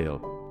Israel.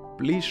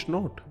 Please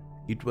note,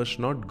 it was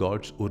not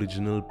God's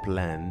original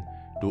plan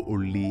to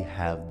only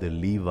have the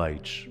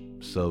Levites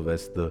serve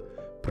as the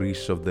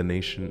priests of the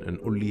nation and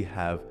only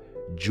have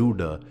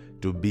Judah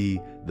to be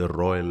the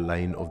royal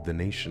line of the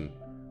nation.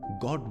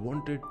 God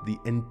wanted the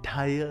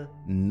entire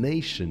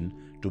nation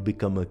to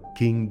become a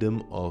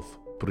kingdom of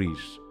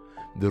priests.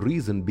 The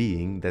reason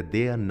being that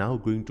they are now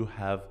going to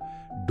have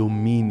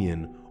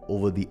dominion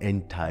over the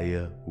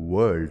entire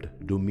world,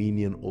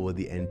 dominion over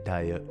the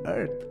entire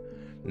earth.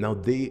 Now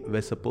they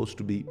were supposed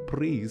to be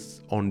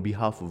priests on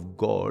behalf of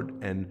God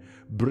and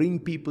bring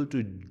people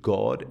to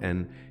God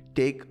and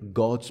take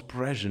God's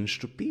presence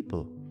to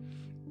people.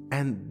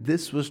 And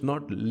this was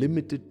not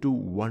limited to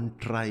one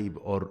tribe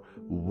or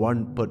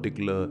one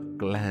particular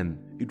clan.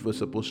 It was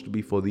supposed to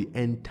be for the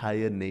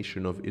entire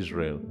nation of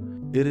Israel.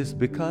 It is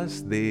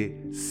because they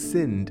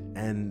sinned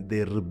and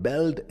they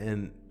rebelled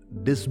and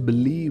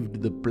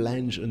disbelieved the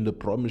plans and the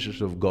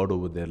promises of God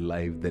over their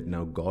life that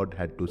now God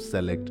had to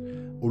select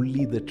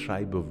only the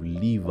tribe of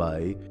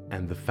Levi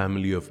and the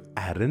family of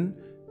Aaron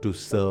to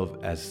serve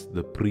as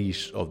the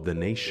priests of the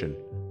nation.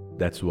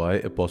 That's why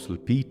Apostle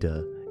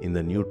Peter in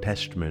the New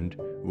Testament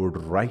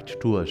would write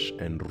to us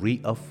and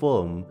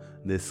reaffirm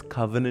this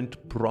covenant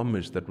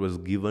promise that was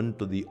given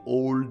to the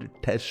Old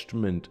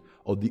Testament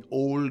or the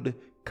Old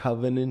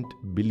Covenant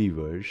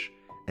believers,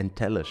 and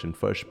tell us in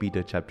 1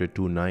 Peter chapter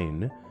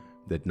 2:9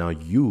 that now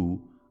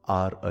you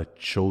are a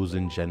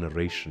chosen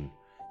generation.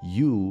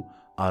 You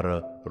are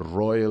a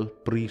royal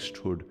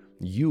priesthood.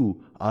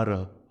 You are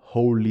a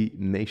holy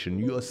nation.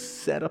 You are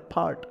set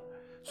apart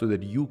so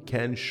that you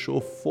can show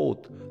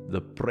forth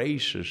the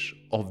praises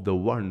of the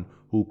one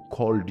who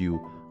called you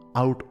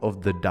out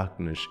of the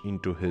darkness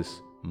into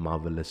His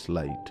marvelous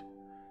light.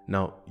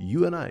 Now,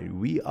 you and I,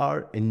 we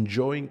are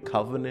enjoying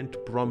covenant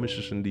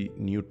promises in the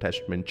New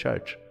Testament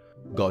church.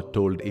 God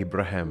told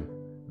Abraham,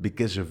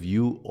 "Because of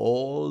you,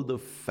 all the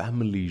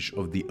families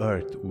of the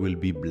earth will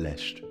be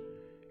blessed."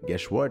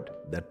 Guess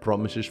what? That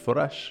promise is for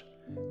us.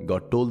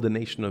 God told the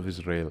nation of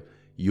Israel,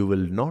 "You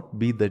will not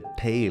be the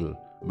tail,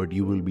 but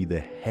you will be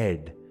the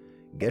head."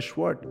 Guess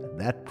what?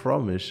 That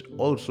promise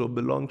also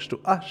belongs to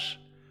us.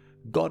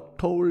 God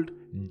told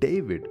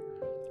David,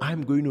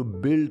 "I'm going to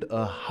build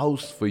a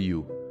house for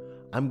you.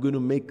 I'm going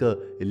to make a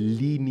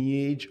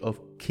lineage of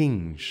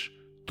kings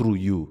through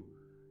you."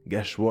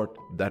 Guess what?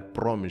 That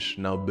promise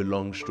now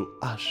belongs to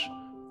us.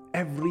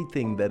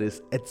 Everything that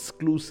is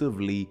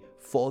exclusively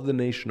for the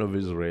nation of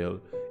Israel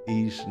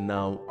is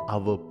now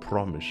our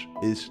promise,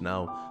 is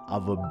now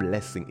our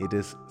blessing. It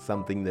is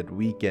something that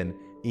we can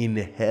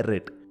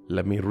inherit.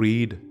 Let me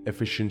read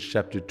Ephesians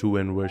chapter 2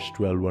 and verse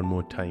 12 one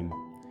more time.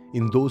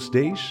 "In those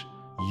days,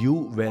 you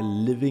were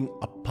living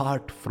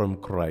apart from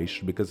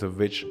Christ, because of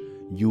which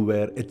you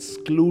were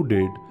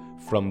excluded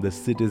from the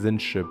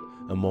citizenship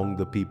among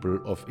the people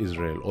of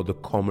Israel, or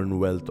the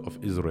commonwealth of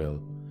Israel.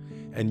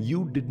 And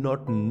you did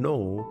not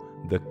know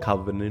the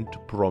covenant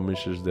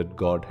promises that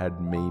God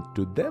had made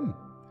to them.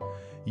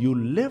 You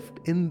lived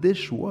in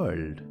this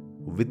world,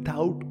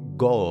 without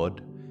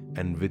God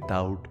and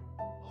without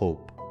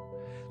hope.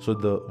 So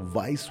the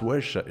vice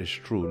versa is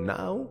true.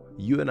 Now,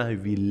 you and I,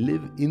 we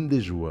live in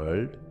this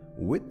world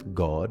with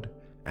God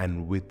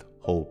and with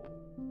hope.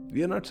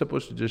 We are not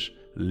supposed to just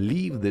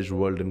leave this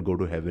world and go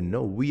to heaven.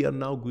 No, we are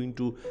now going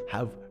to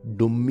have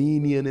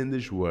dominion in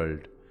this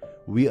world.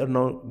 We are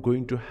now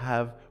going to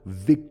have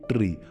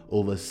victory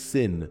over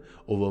sin,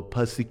 over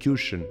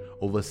persecution,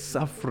 over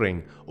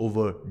suffering,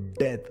 over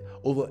death,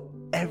 over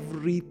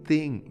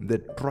everything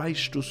that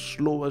tries to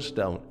slow us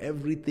down,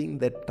 everything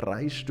that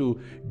tries to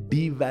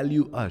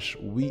devalue us.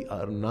 We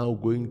are now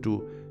going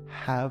to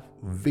have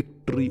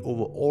victory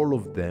over all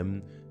of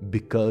them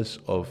because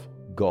of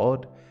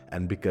God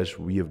and because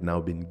we have now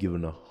been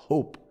given a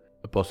hope.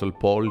 Apostle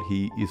Paul,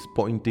 he is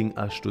pointing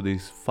us to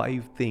these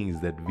 5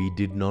 things that we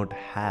did not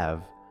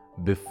have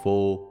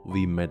before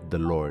we met the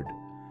Lord.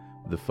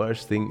 The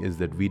first thing is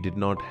that we did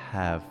not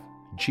have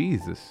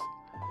Jesus.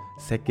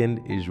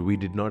 Second is we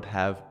did not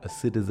have a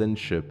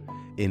citizenship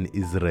in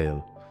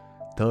Israel.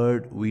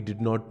 Third, we did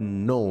not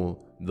know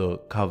the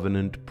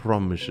covenant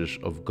promises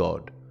of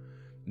God.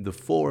 The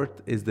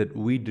fourth is that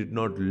we did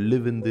not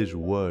live in this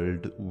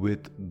world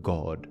with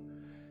God.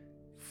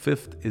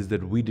 Fifth is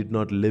that we did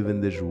not live in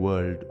this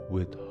world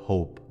with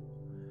hope.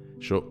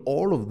 So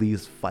all of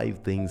these 5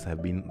 things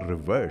have been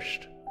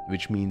reversed,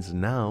 which means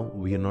now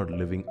we are not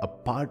living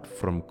apart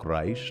from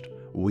Christ.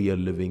 We are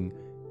living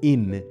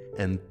in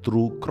and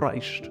through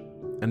Christ.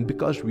 And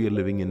because we are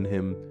living in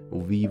Him,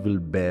 we will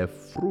bear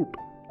fruit.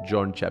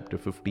 John chapter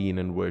 15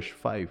 and verse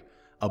 5.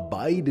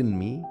 Abide in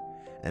me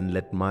and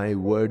let my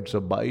words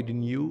abide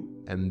in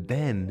you, and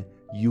then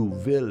you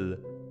will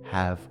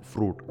have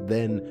fruit.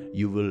 Then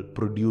you will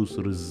produce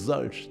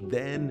results.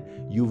 Then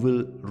you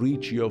will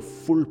reach your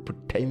full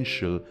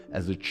potential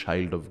as a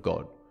child of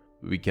God.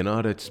 We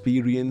cannot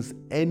experience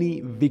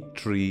any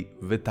victory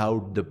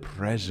without the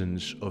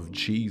presence of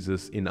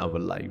Jesus in our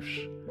lives.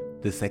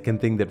 The second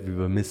thing that we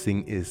were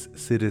missing is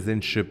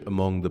citizenship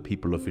among the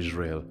people of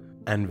Israel.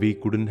 And we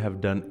couldn't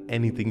have done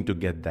anything to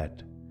get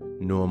that.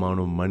 No amount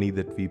of money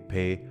that we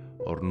pay,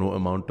 or no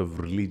amount of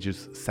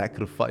religious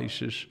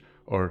sacrifices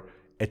or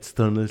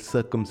external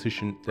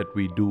circumcision that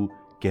we do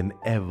can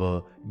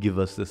ever give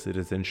us the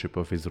citizenship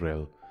of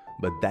Israel.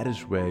 But that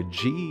is where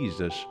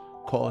Jesus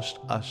caused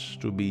us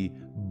to be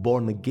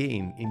born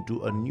again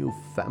into a new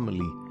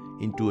family,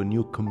 into a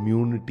new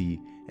community,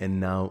 and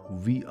now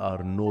we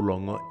are no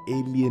longer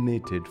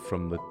alienated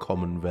from the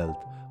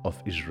commonwealth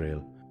of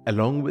Israel.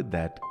 Along with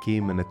that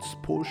came an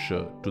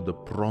exposure to the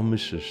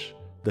promises,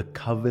 the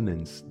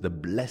covenants, the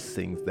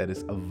blessings that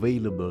is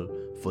available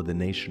for the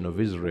nation of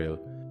Israel.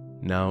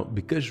 Now,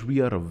 because we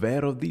are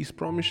aware of these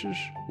promises,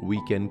 we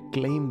can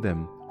claim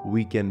them.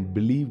 We can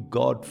believe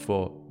God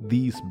for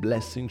these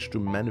blessings to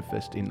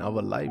manifest in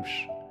our lives.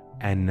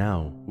 And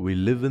now we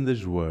live in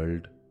this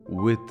world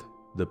with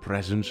the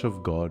presence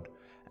of God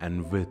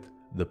and with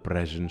the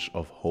presence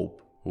of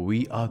hope.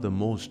 We are the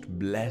most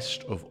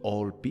blessed of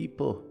all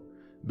people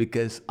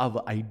because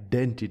our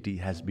identity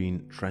has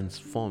been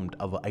transformed.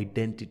 Our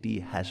identity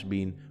has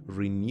been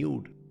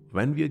renewed.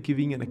 When we are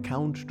giving an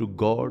account to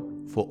God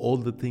for all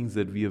the things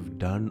that we have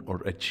done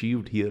or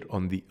achieved here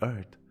on the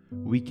earth,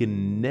 we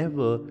can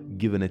never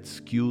give an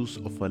excuse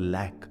of a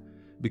lack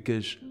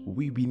because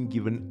we've been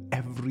given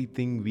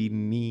everything we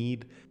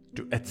need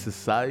to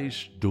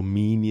exercise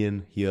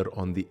dominion here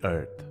on the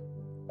earth.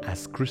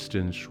 As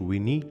Christians, we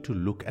need to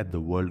look at the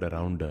world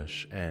around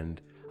us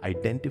and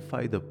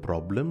identify the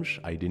problems,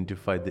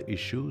 identify the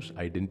issues,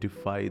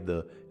 identify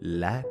the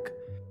lack,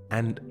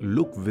 and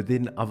look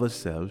within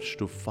ourselves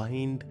to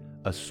find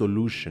a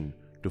solution,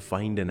 to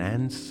find an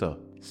answer.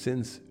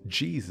 Since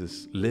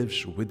Jesus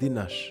lives within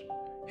us,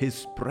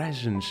 His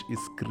presence is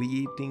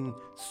creating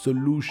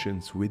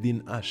solutions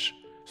within us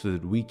so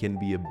that we can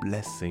be a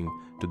blessing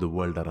to the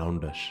world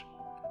around us.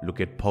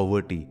 Look at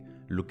poverty,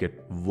 look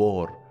at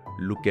war,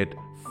 look at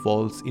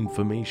false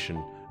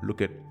information,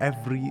 look at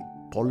every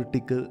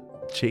political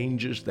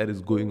changes that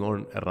is going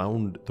on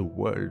around the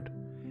world.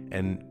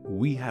 And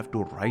we have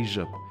to rise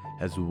up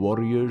as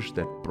warriors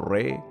that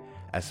pray,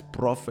 as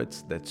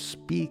prophets that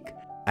speak,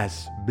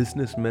 as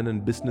businessmen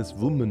and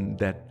businesswomen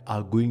that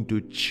are going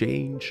to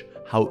change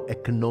how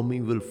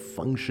economy will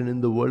function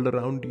in the world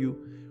around you.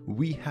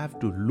 We have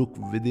to look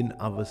within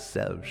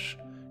ourselves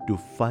to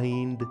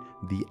find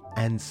the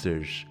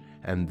answers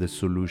and the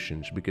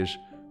solutions, because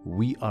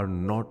we are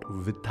not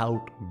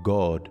without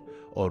God,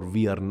 or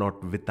we are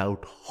not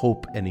without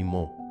hope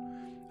anymore.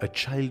 A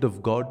child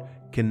of God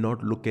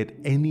cannot look at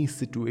any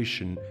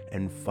situation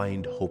and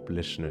find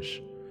hopelessness.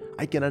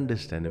 I can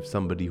understand if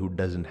somebody who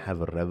doesn't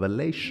have a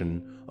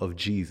revelation of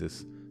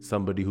Jesus,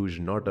 somebody who is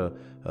not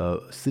a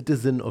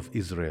citizen of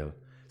Israel,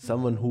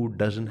 someone who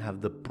doesn't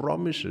have the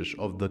promises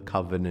of the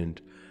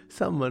covenant,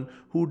 someone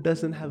who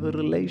doesn't have a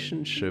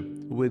relationship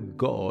with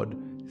God,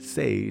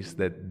 says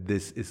that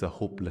this is a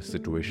hopeless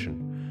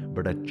situation.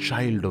 But a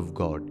child of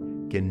God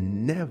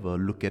can never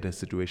look at a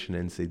situation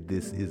and say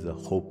this is a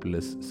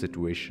hopeless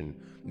situation,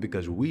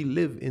 because we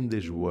live in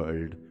this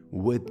world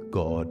with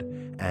God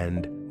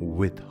and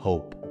with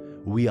hope.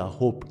 We are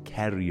hope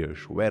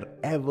carriers.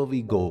 Wherever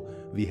we go,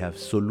 we have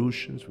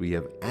solutions, we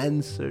have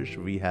answers,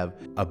 we have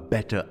a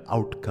better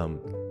outcome.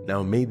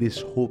 Now may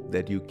this hope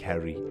that you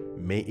carry,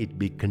 may it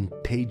be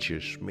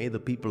contagious. May the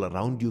people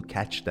around you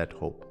catch that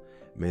hope.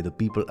 May the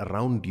people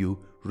around you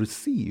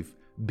receive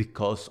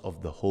because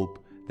of the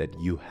hope that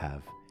you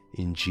have.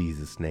 In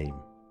Jesus' name.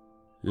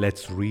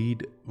 Let's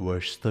read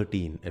verse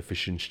 13,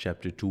 Ephesians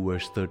chapter 2,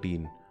 verse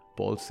 13.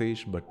 Paul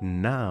says, "But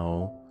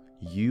now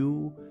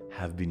you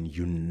have been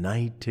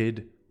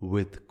united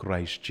with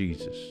Christ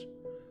Jesus."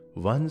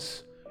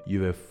 Once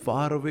you were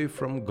far away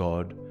from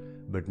God,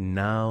 but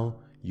now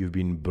you've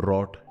been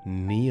brought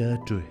near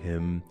to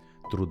Him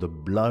through the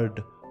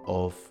blood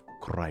of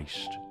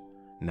Christ.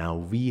 Now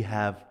we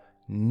have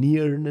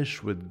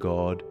nearness with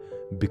God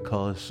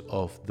because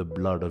of the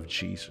blood of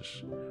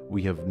Jesus.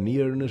 We have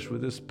nearness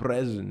with His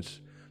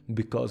presence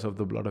because of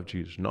the blood of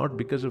Jesus. Not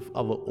because of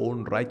our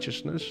own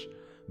righteousness,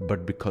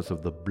 but because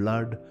of the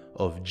blood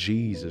of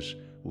Jesus,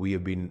 we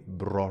have been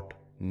brought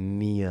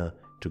near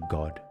to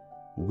God.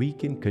 We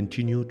can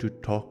continue to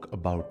talk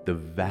about the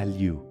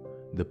value,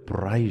 the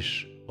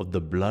price of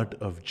the blood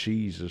of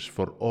Jesus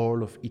for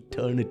all of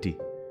eternity.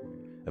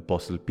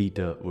 Apostle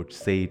Peter would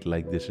say it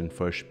like this in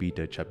 1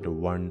 Peter chapter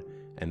 1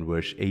 and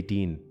verse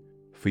 18.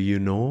 "For you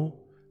know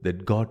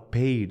that God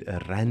paid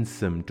a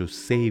ransom to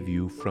save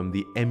you from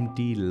the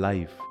empty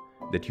life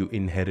that you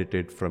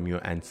inherited from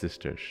your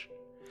ancestors.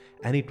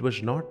 And it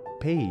was not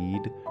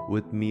paid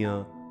with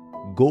mere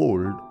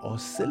gold or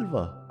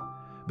silver,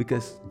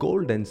 because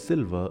gold and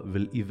silver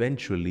will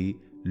eventually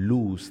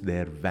lose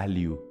their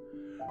value.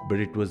 But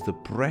it was the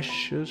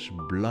precious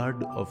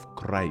blood of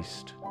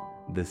Christ,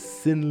 the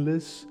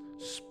sinless,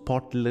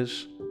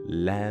 spotless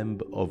Lamb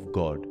of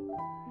God.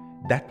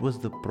 That was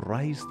the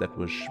price that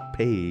was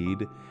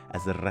paid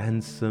as a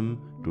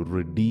ransom to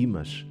redeem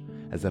us,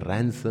 as a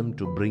ransom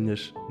to bring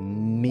us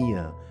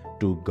near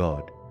to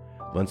God.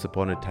 Once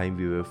upon a time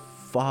we were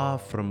far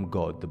from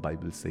God, the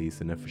Bible says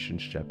in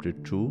Ephesians chapter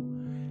 2,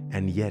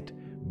 and yet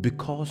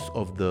because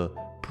of the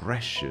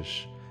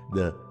precious,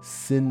 the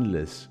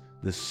sinless,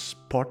 the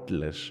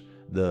spotless,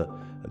 the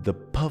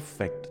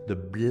perfect, the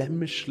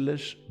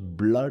blemishless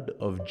blood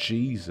of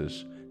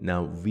Jesus,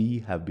 now we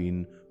have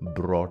been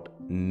brought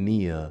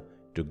near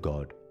to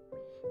God.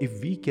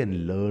 If we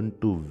can learn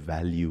to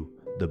value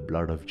the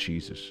blood of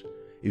Jesus,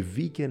 if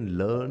we can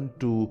learn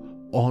to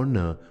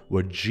honor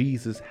what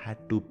Jesus had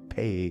to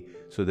pay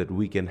so that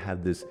we can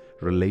have this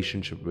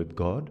relationship with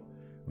God,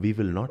 we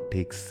will not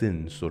take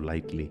sin so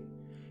lightly.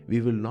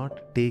 We will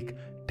not take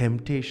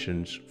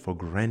temptations for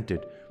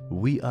granted.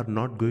 We are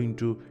not going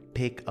to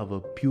take our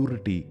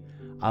purity,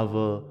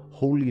 our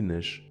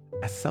holiness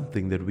as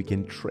something that we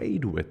can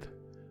trade with.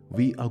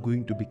 We are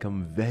going to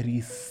become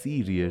very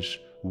serious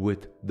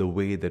with the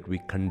way that we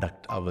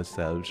conduct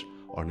ourselves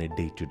on a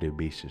day-to-day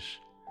basis.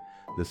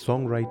 The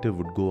songwriter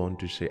would go on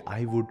to say,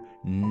 "I would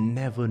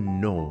never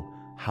know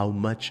how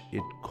much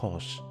it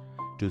costs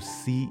to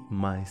see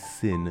my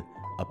sin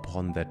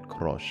upon that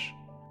cross."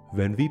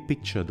 When we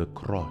picture the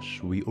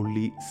cross, we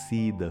only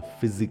see the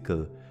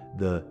physical,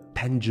 the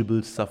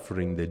tangible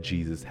suffering that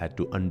Jesus had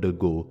to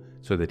undergo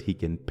so that He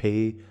can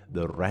pay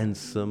the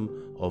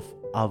ransom of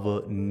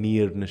our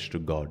nearness to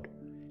God.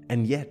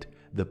 And yet,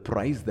 the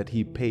price that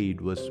He paid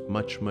was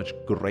much, much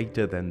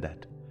greater than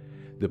that.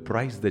 The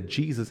price that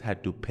Jesus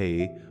had to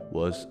pay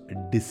was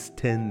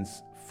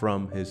distance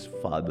from His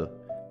Father.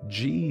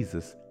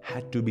 Jesus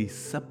had to be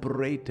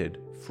separated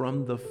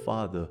from the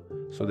Father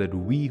so that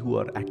we who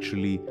are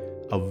actually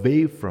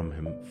away from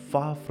Him,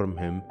 far from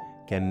Him,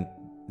 can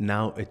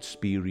now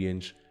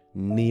experience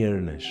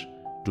nearness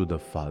to the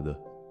Father.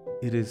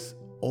 It is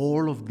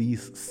all of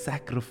these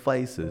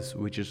sacrifices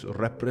which is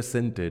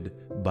represented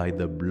by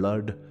the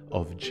blood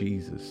of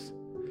Jesus.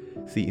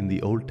 See, in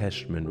the Old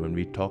Testament, when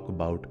we talk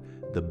about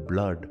the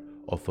blood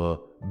of a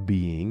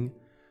being,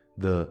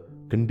 the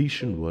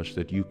condition was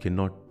that you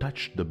cannot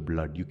touch the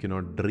blood, you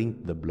cannot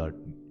drink the blood.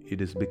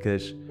 It is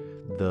because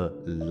the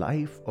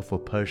life of a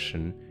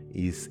person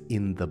is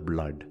in the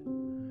blood.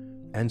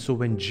 And so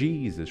when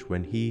Jesus,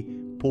 when He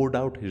poured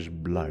out His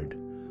blood,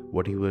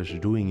 what He was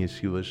doing is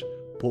He was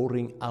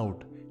pouring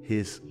out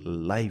His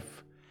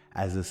life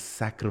as a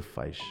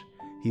sacrifice.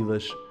 He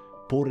was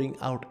pouring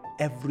out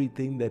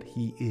everything that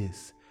He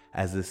is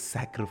as a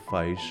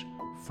sacrifice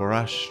for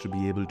us to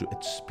be able to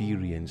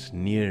experience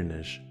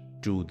nearness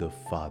to the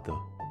Father.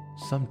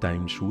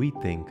 Sometimes we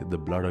think the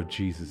blood of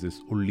Jesus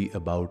is only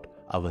about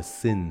our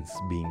sins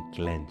being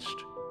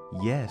cleansed.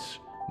 Yes,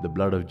 the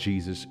blood of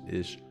Jesus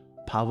is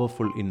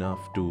powerful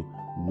enough to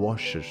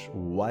wash us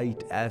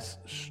white as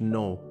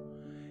snow,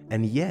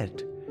 and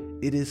yet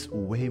it is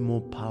way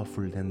more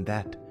powerful than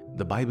that.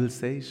 The Bible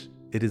says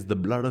it is the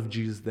blood of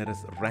Jesus that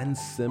has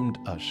ransomed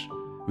us,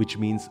 which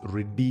means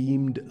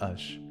redeemed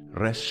us,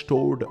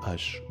 restored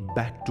us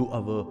back to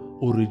our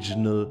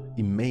original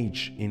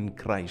image in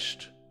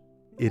Christ.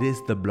 It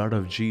is the blood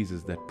of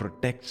Jesus that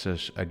protects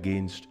us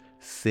against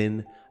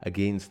sin,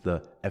 against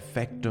the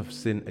effect of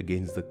sin,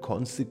 against the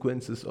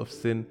consequences of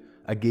sin,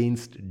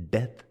 against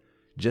death.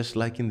 Just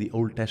like in the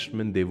Old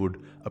Testament, they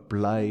would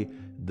apply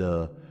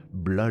the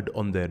blood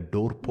on their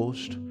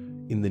doorpost.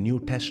 In the New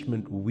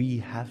Testament, we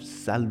have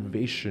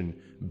salvation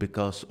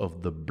because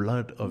of the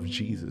blood of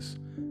Jesus,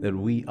 that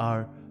we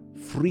are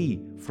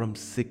free from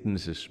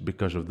sicknesses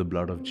because of the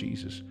blood of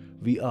Jesus.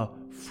 We are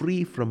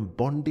free from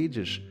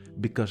bondages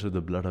because of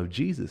the blood of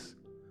Jesus.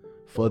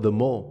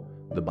 Furthermore,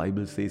 the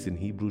Bible says in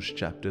Hebrews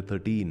chapter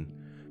 13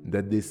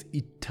 that this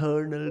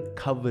eternal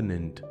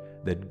covenant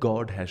that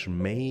God has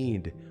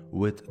made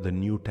with the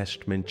New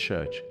Testament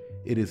church,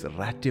 it is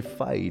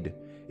ratified,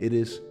 it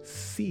is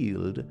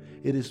sealed,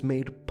 it is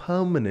made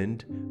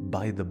permanent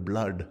by the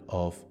blood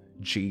of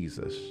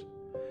Jesus.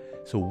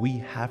 So we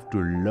have to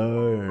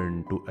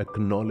learn to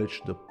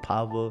acknowledge the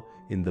power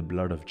in the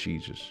blood of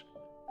Jesus.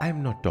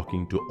 I'm not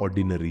talking to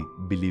ordinary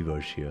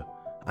believers here.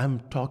 I'm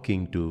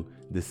talking to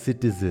the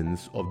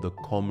citizens of the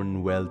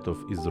Commonwealth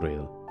of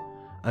Israel.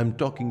 I'm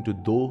talking to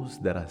those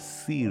that are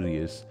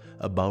serious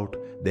about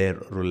their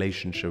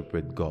relationship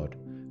with God,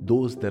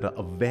 those that are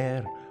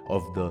aware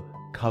of the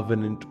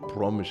covenant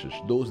promises,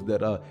 those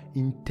that are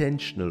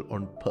intentional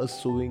on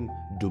pursuing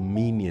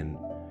dominion.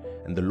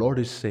 And the Lord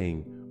is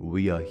saying,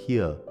 we are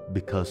here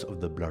because of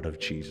the blood of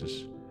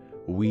Jesus.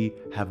 We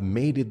have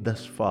made it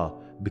thus far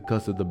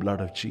because of the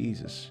blood of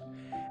Jesus.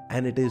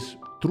 And it is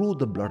through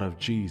the blood of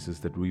Jesus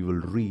that we will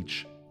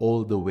reach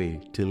all the way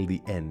till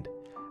the end.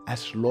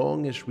 As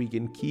long as we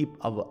can keep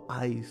our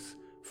eyes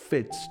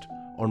fixed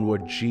on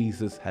what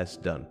Jesus has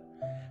done,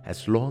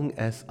 as long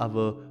as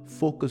our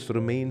focus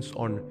remains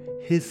on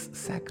His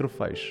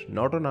sacrifice,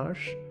 not on ours,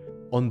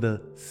 on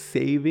the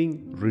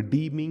saving,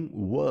 redeeming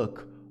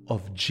work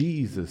of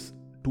Jesus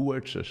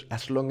towards us,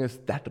 as long as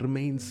that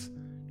remains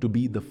to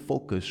be the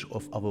focus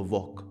of our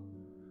walk,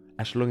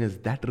 as long as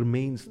that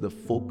remains the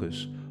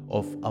focus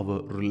of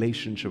our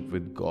relationship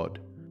with God,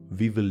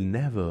 we will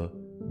never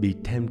be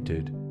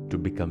tempted to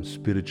become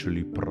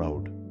spiritually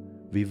proud.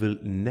 We will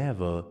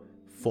never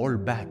fall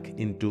back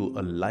into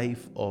a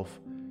life of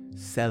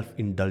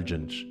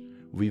self-indulgence.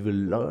 We will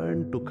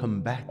learn to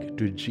come back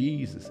to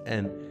Jesus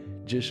and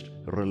just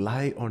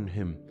rely on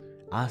Him.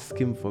 Ask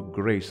Him for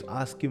grace.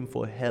 Ask Him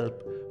for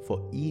help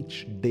for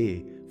each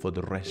day for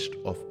the rest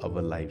of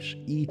our lives.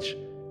 Each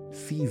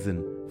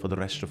season for the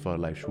rest of our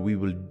lives. We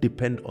will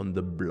depend on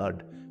the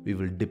blood. We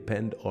will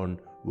depend on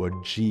what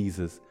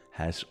Jesus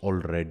has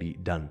already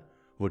done,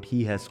 what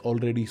He has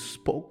already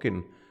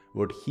spoken,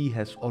 what He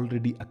has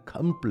already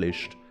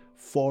accomplished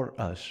for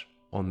us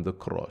on the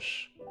cross.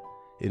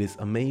 It is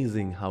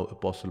amazing how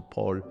Apostle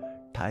Paul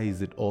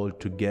ties it all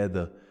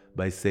together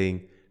by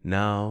saying,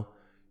 now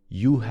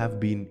you have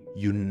been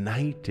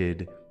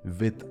united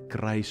with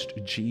Christ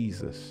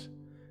Jesus.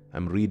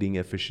 I'm reading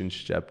Ephesians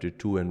chapter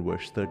 2 and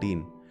verse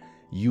 13.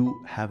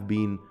 You have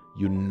been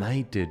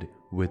united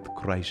with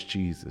Christ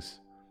Jesus.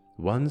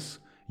 Once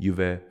you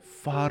were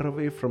far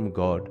away from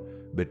God,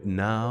 but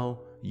now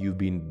you've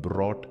been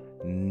brought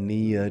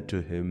near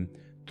to Him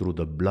through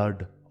the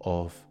blood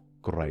of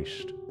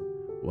Christ.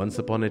 Once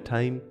upon a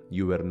time,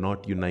 you were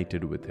not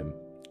united with Him.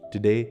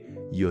 Today,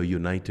 you are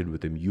united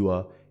with Him. You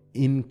are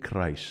in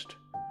Christ.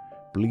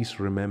 Please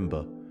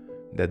remember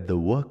that the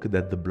work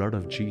that the blood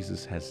of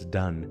Jesus has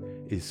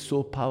done is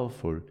so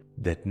powerful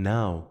that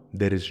now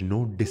there is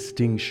no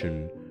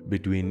distinction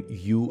between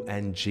you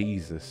and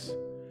Jesus.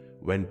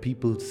 When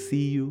people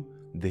see you,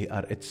 they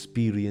are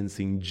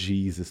experiencing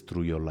Jesus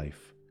through your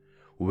life.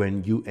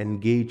 When you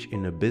engage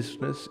in a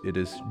business, it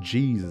is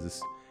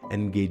Jesus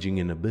engaging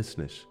in a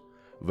business.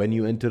 When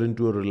you enter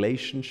into a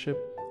relationship,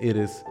 it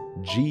is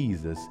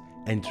Jesus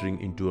entering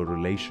into a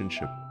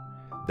relationship.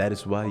 That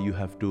is why you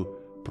have to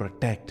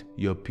protect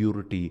your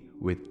purity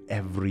with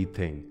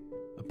everything.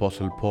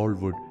 Apostle Paul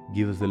would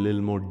give us a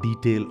little more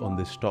detail on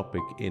this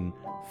topic in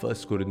 1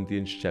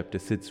 Corinthians chapter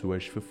 6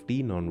 verse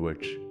 15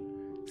 onwards,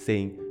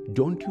 saying,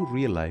 don't you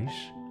realize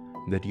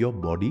that your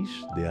bodies,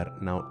 they are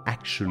now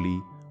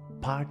actually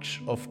parts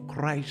of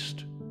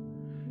Christ?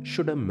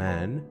 Should a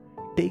man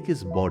take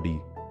his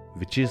body,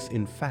 which is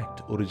in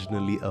fact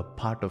originally a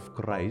part of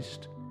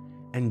Christ,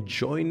 and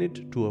join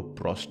it to a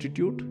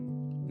prostitute?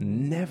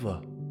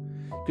 Never.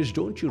 Because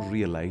don't you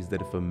realize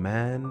that if a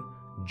man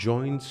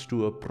joins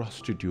to a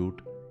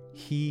prostitute,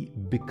 he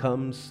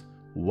becomes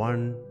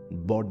one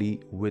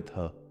body with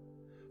her?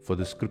 For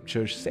the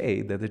scriptures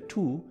say that the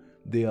two,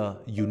 they are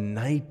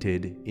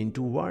united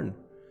into one.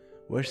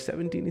 Verse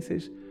 17, he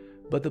says,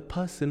 but the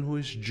person who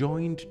is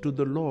joined to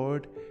the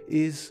Lord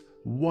is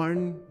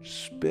one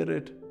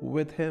spirit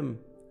with Him.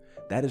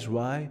 That is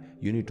why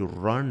you need to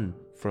run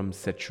from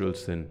sexual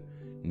sin.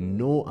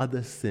 No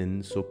other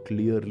sin so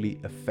clearly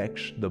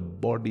affects the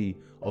body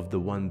of the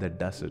one that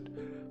does it.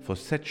 For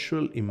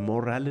sexual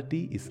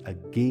immorality is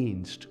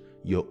against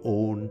your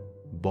own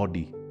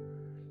body.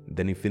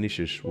 Then he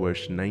finishes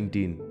verse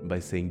 19 by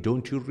saying,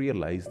 don't you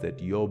realize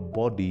that your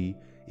body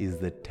is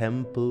the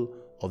temple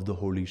of the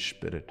Holy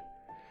Spirit?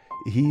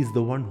 He is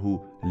the one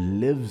who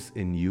lives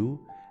in you,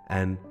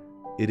 and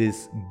it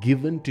is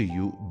given to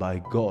you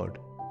by God.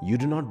 You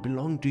do not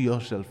belong to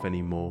yourself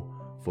anymore,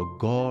 for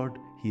God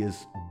He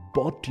has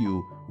bought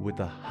you with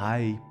a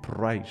high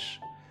price.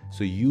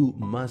 So you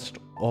must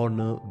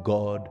honor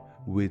God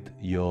with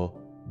your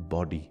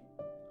body.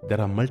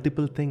 There are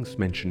multiple things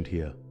mentioned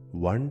here.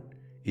 One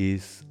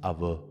is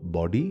our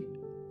body.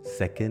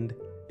 Second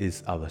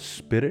is our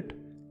spirit.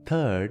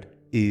 Third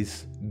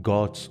is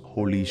God's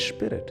Holy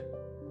Spirit.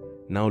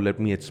 Now let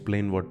me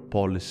explain what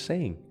Paul is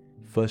saying.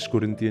 1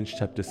 Corinthians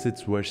chapter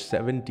 6 verse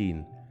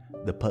 17.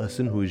 The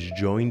person who is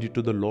joined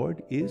to the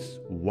Lord is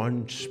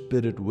one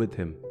spirit with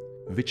him,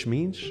 which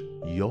means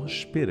your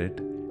spirit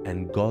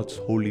and God's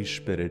Holy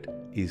Spirit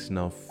is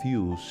now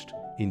fused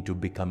into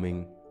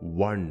becoming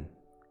one.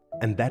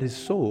 And that is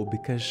so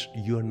because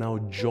you are now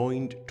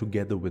joined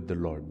together with the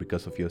Lord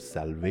because of your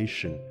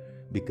salvation,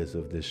 because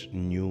of this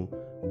new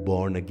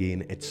born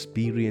again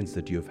experience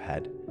that you've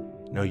had.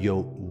 Now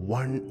you're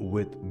one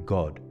with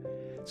God.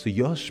 So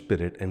your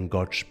spirit and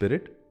God's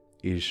spirit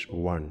is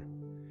one.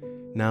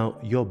 Now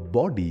your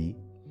body,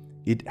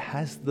 it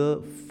has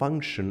the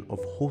function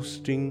of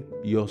hosting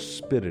your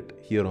spirit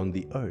here on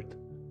the earth.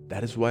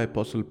 That is why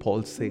Apostle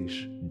Paul says,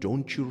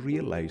 don't you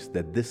realize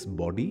that this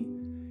body,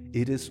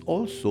 it is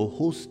also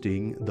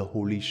hosting the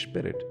Holy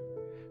Spirit?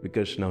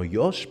 Because now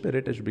your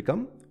spirit has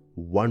become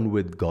one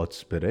with God's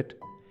Spirit,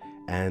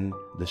 and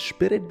the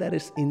Spirit that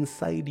is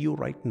inside you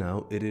right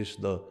now, it is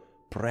the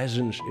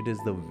presence, it is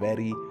the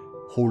very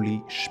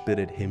Holy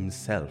Spirit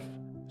Himself.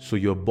 So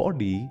your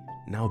body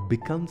now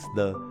becomes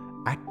the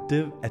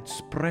active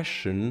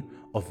expression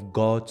of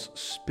God's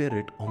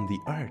Spirit on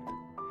the earth.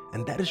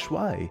 And that is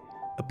why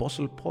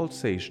Apostle Paul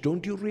says,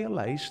 don't you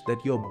realize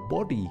that your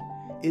body,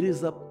 it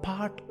is a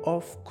part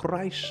of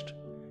Christ?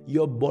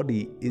 Your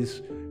body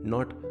is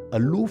not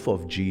aloof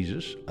of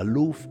Jesus,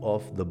 aloof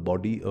of the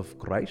body of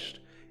Christ.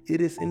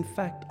 It is in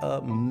fact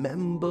a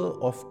member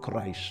of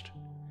Christ.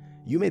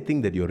 You may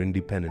think that you're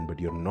independent, but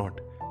you're not.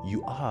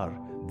 You are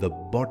the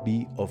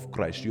body of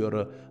Christ.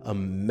 You're a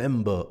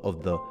member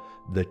of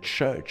the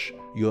church.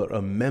 You're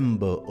a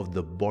member of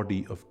the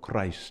body of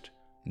Christ.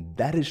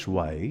 That is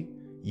why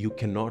you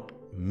cannot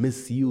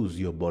misuse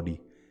your body.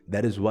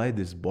 That is why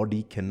this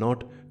body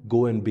cannot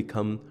go and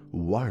become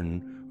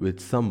one with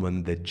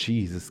someone that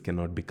Jesus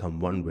cannot become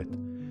one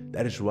with.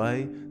 That is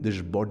why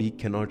this body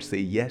cannot say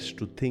yes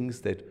to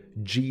things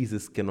that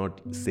Jesus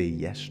cannot say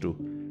yes to.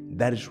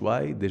 That is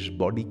why this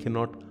body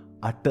cannot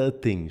utter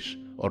things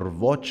or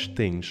watch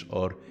things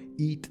or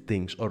eat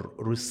things or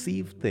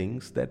receive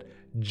things that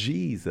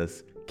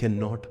Jesus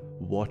cannot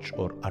watch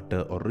or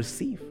utter or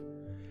receive.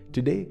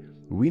 Today,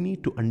 we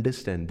need to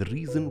understand the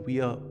reason we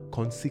are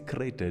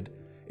consecrated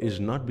is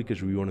not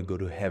because we want to go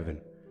to heaven.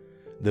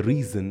 The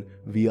reason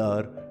we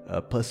are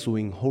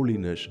pursuing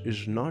holiness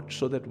is not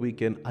so that we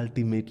can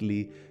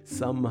ultimately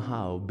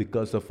somehow,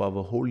 because of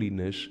our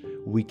holiness,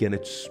 we can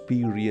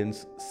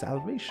experience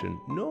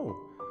salvation. No.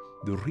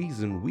 The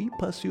reason we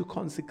pursue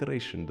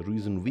consecration, the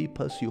reason we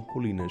pursue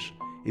holiness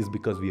is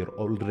because we are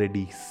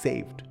already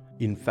saved.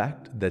 In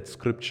fact, that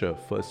scripture,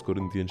 1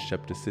 Corinthians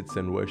chapter 6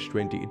 and verse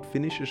 20, it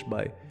finishes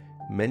by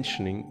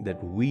mentioning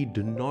that we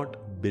do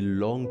not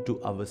belong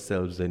to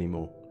ourselves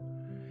anymore.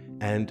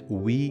 And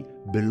we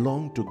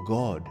belong to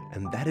God,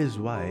 and that is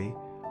why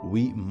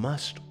we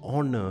must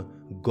honor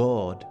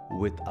God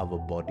with our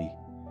body.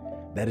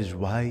 That is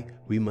why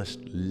we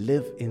must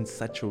live in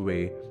such a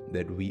way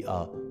that we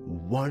are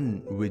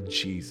one with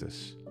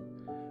Jesus.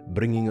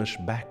 Bringing us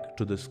back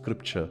to the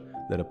scripture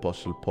that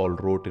Apostle Paul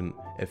wrote in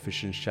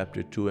Ephesians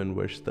chapter 2 and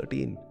verse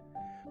 13.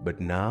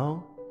 But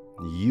now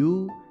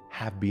you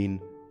have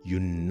been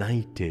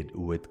united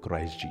with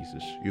Christ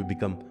Jesus. You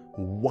become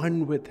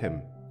one with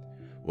Him.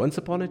 Once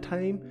upon a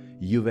time,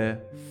 you were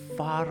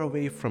far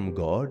away from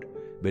God,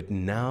 but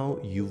now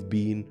you've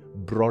been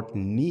brought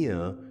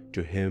near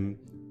to Him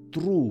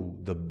through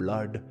the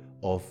blood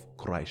of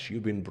Christ.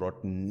 You've been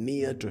brought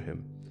near to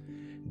Him.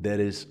 There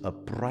is a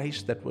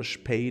price that was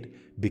paid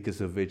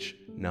because of which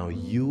now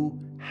you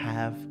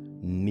have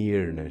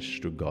nearness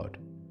to God.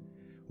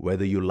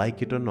 Whether you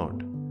like it or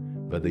not,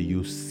 whether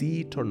you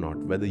see it or not,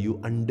 whether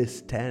you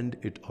understand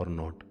it or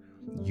not,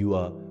 you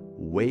are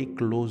way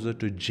closer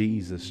to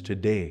Jesus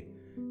today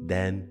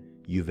than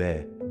you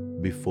were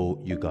before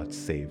you got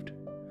saved.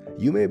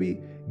 You may be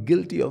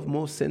guilty of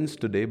more sins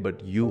today,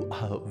 but you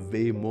are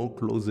way more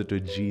closer to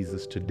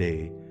Jesus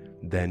today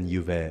than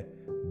you were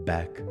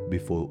back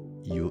before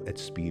you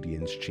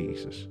experienced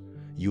Jesus.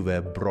 You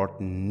were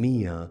brought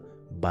near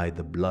by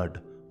the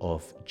blood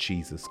of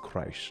Jesus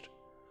Christ.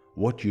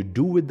 What you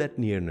do with that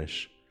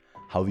nearness,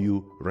 how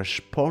you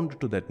respond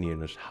to that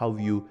nearness, how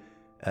you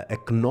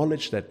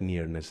acknowledge that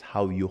nearness,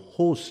 how you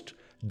host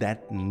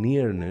that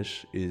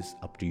nearness is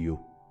up to you.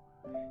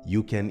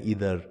 You can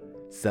either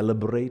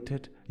celebrate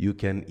it, you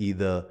can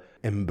either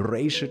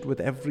embrace it with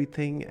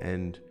everything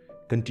and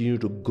continue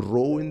to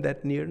grow in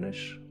that nearness,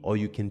 or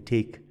you can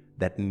take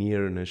that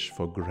nearness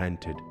for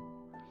granted.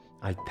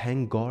 I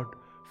thank God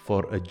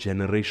for a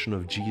generation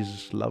of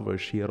Jesus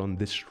lovers here on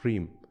this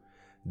stream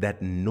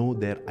that know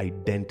their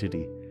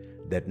identity,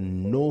 that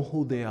know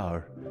who they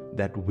are,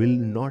 that will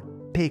not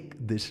take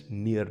this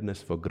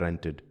nearness for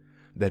granted.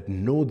 that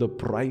know the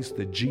price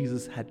that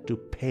Jesus had to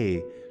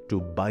pay to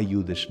buy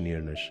you this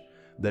nearness,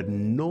 that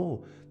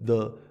know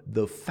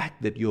the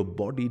fact that your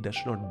body does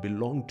not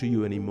belong to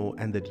you anymore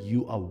and that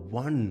you are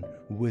one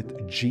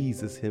with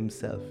Jesus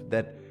himself,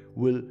 that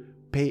will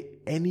pay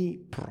any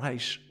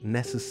price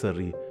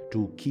necessary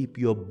to keep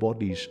your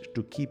bodies,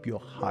 to keep your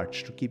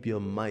hearts, to keep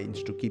your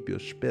minds, to keep your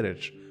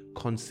spirits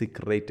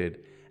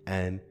consecrated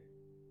and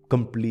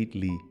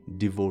completely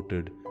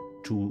devoted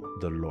to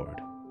the Lord.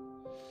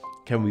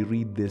 Can we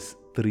read these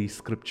 3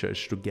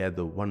 scriptures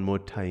together one more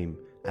time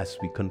as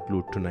we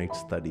conclude tonight's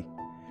study?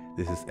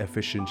 This is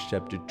Ephesians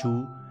chapter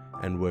 2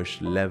 and verse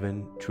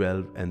 11,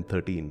 12 and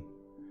 13.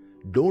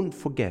 Don't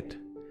forget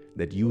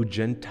that you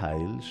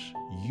Gentiles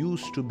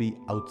used to be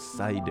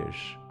outsiders.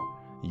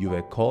 You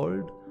were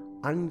called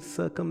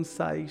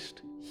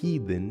uncircumcised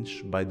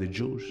heathens by the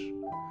Jews.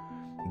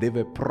 They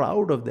were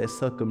proud of their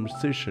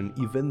circumcision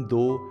even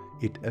though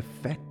it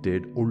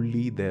affected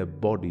only their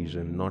bodies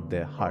and not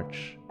their hearts.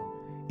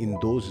 In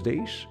those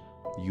days,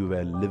 you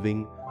were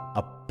living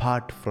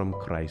apart from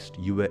Christ.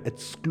 You were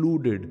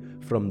excluded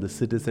from the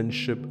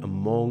citizenship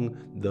among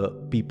the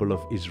people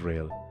of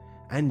Israel.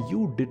 And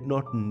you did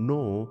not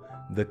know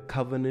the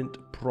covenant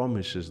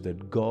promises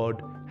that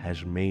God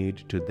has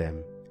made to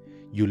them.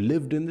 You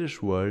lived in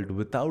this world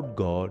without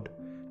God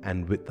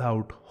and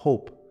without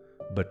hope.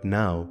 But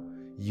now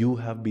you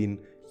have been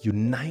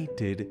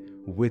united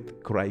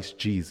with Christ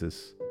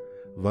Jesus.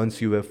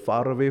 Once you were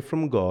far away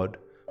from God,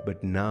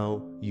 but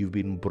now you've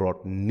been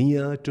brought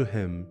near to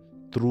Him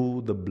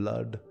through the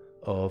blood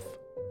of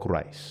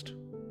Christ.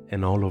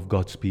 And all of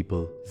God's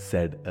people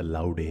said a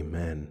loud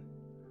amen.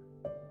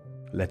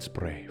 Let's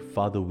pray.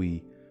 Father,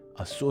 we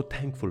are so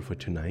thankful for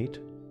tonight.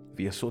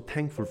 We are so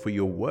thankful for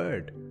your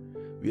word.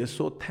 We are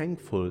so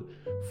thankful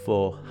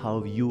for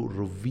how you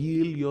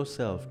reveal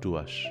yourself to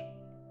us.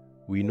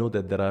 We know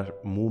that there are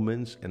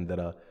moments and there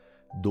are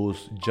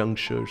those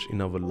junctures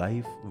in our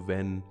life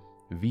when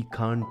we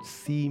can't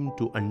seem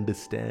to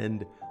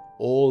understand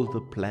all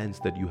the plans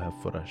that you have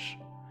for us.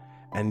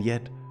 And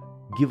yet,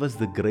 give us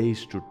the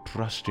grace to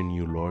trust in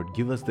you, Lord.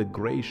 Give us the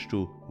grace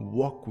to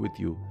walk with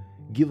you.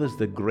 Give us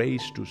the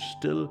grace to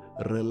still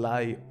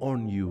rely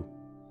on you.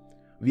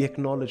 We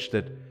acknowledge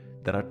that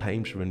there are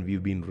times when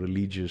we've been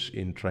religious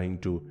in trying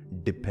to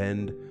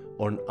depend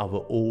on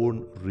our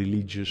own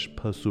religious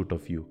pursuit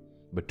of you.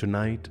 But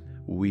tonight,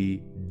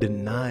 we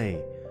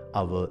deny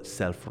our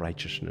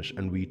self-righteousness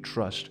and we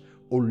trust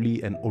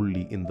only and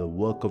only in the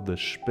work of the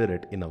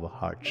Spirit in our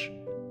hearts.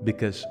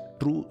 Because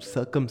true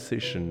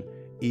circumcision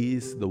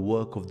is the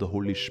work of the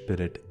Holy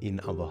Spirit in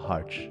our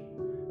hearts.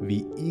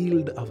 We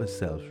yield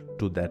ourselves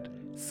to that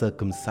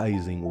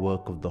circumcising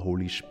work of the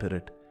Holy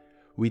Spirit.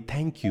 We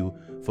thank you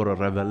for a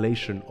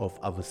revelation of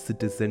our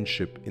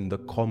citizenship in the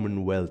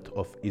commonwealth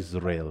of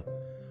Israel.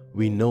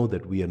 We know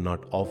that we are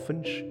not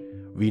orphans.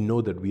 We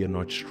know that we are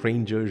not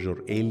strangers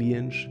or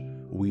aliens.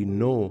 We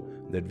know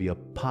that we are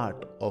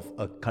part of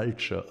a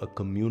culture, a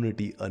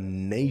community, a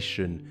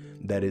nation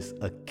that is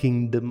a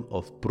kingdom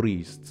of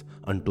priests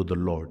unto the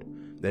Lord.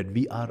 That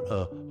we are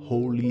a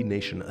holy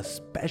nation, a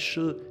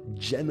special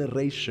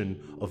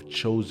generation of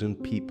chosen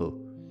people.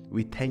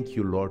 We thank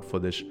you, Lord, for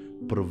this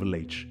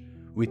privilege.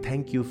 We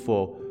thank you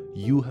for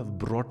you have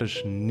brought us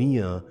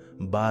near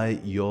by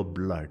your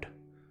blood.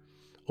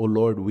 Oh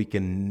Lord, we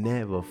can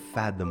never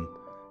fathom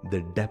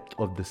the depth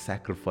of the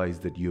sacrifice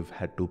that you've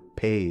had to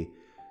pay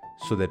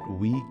so that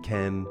we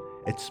can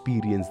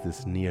experience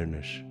this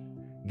nearness.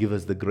 Give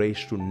us the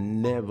grace to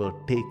never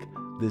take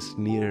this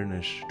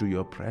nearness to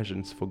your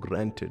presence for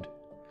granted.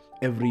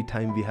 Every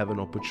time we have an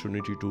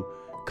opportunity to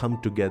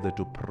come together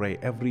to pray,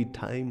 every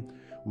time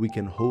we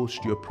can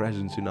host your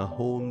presence in our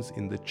homes,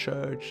 in the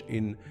church,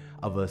 in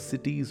our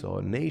cities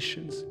or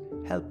nations,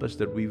 help us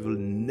that we will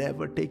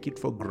never take it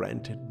for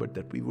granted, but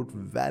that we would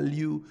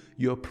value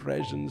your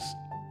presence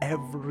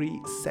every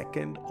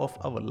second of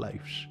our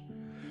lives.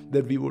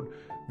 That we would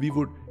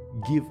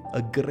give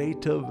a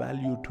greater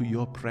value to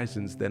your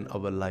presence than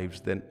our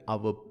lives, than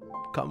our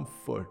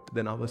comfort,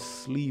 than our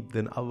sleep,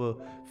 than our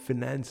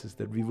finances,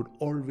 that we would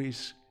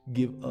always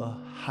give a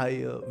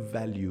higher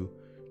value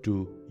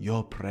to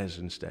your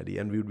presence, Daddy,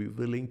 and we would be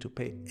willing to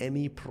pay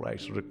any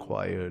price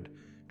required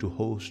to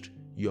host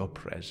your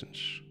presence.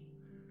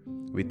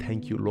 We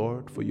thank you,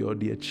 Lord, for your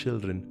dear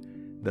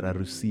children that are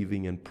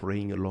receiving and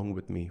praying along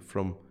with me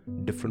from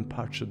different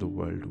parts of the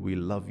world. We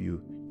love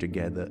you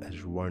together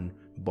as one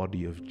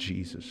body of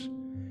Jesus.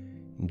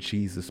 In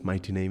Jesus'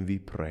 mighty name we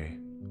pray.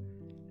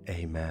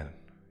 Amen.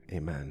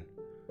 Amen.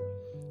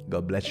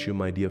 God bless you,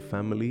 my dear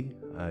family.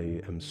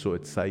 I am so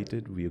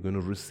excited. We are going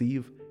to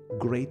receive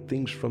great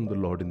things from the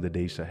Lord in the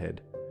days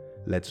ahead.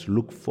 Let's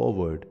look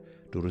forward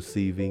to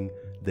receiving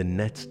the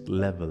next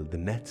level, the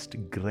next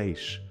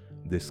grace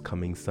this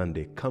coming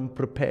Sunday. Come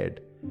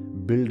prepared.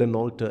 Build an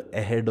altar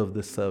ahead of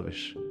the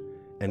service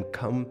and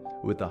come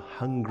with a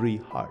hungry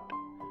heart.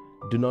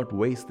 Do not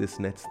waste this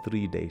next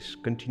 3 days.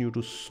 Continue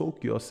to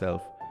soak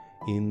yourself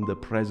in the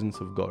presence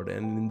of God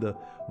and in the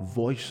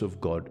voice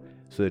of God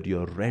so that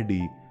you're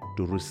ready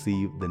to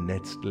receive the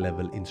next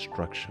level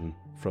instruction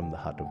from the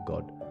heart of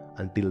God.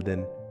 Until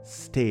then,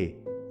 stay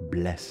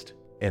blessed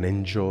and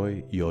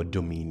enjoy your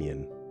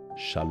dominion.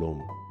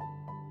 Shalom.